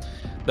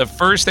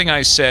thing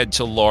I said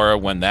to Laura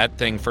when that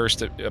thing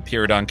first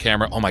appeared on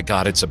camera, oh my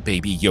God, it's a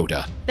Baby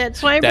Yoda.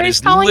 That's why That everybody's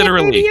is calling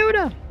literally- it Baby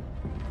Yoda.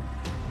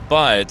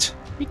 But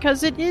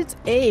Because it is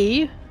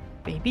a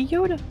Baby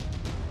Yoda.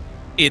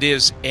 it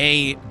is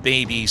a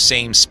baby,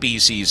 same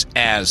species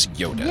as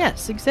Yoda.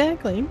 Yes,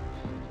 exactly.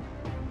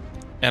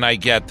 And I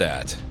get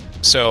that.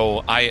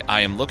 So I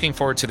am looking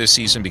forward to this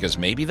season because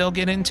maybe they'll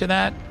get into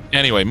that.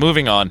 Anyway,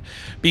 moving on.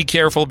 Be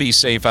careful, be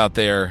safe out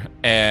there,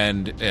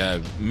 and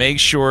make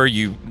sure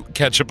you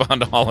catch up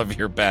on all of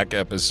your back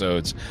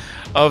episodes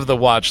of The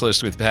Watch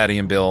List with Patty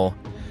and Bill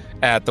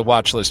at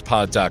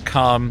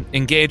thewatchlistpod.com.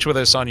 Engage with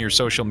us on your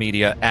social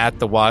media at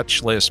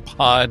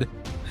thewatchlistpod.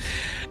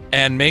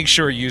 And make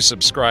sure you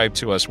subscribe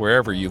to us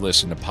wherever you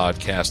listen to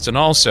podcasts. And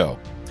also,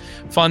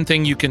 fun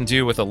thing you can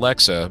do with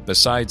Alexa,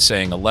 besides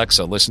saying,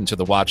 Alexa, listen to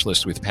the Watch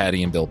List with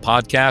Patty and Bill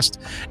podcast,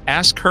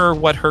 ask her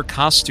what her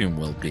costume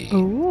will be.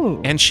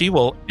 Ooh. And she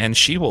will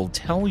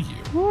tell you.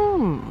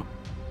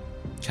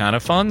 Kind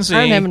of funsy.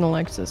 I don't have an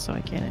Alexa, so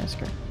I can't ask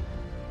her.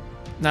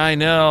 I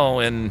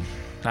know, and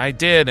I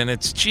did, and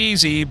it's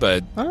cheesy,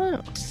 but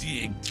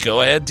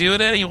go ahead, do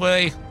it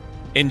anyway.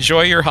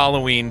 Enjoy your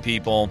Halloween,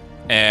 people.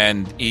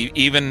 And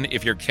even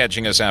if you're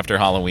catching us after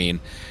Halloween,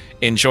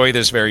 enjoy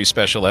this very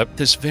special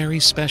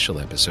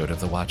episode of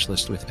The Watch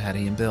List with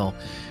Patty and Bill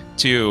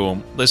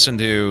to listen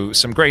to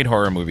some great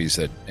horror movies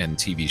and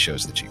TV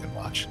shows that you can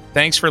watch.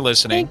 Thanks for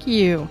listening. Thank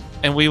you.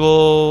 And we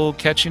will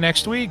catch you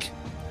next week.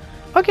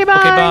 Okay, bye.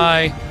 Okay,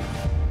 bye.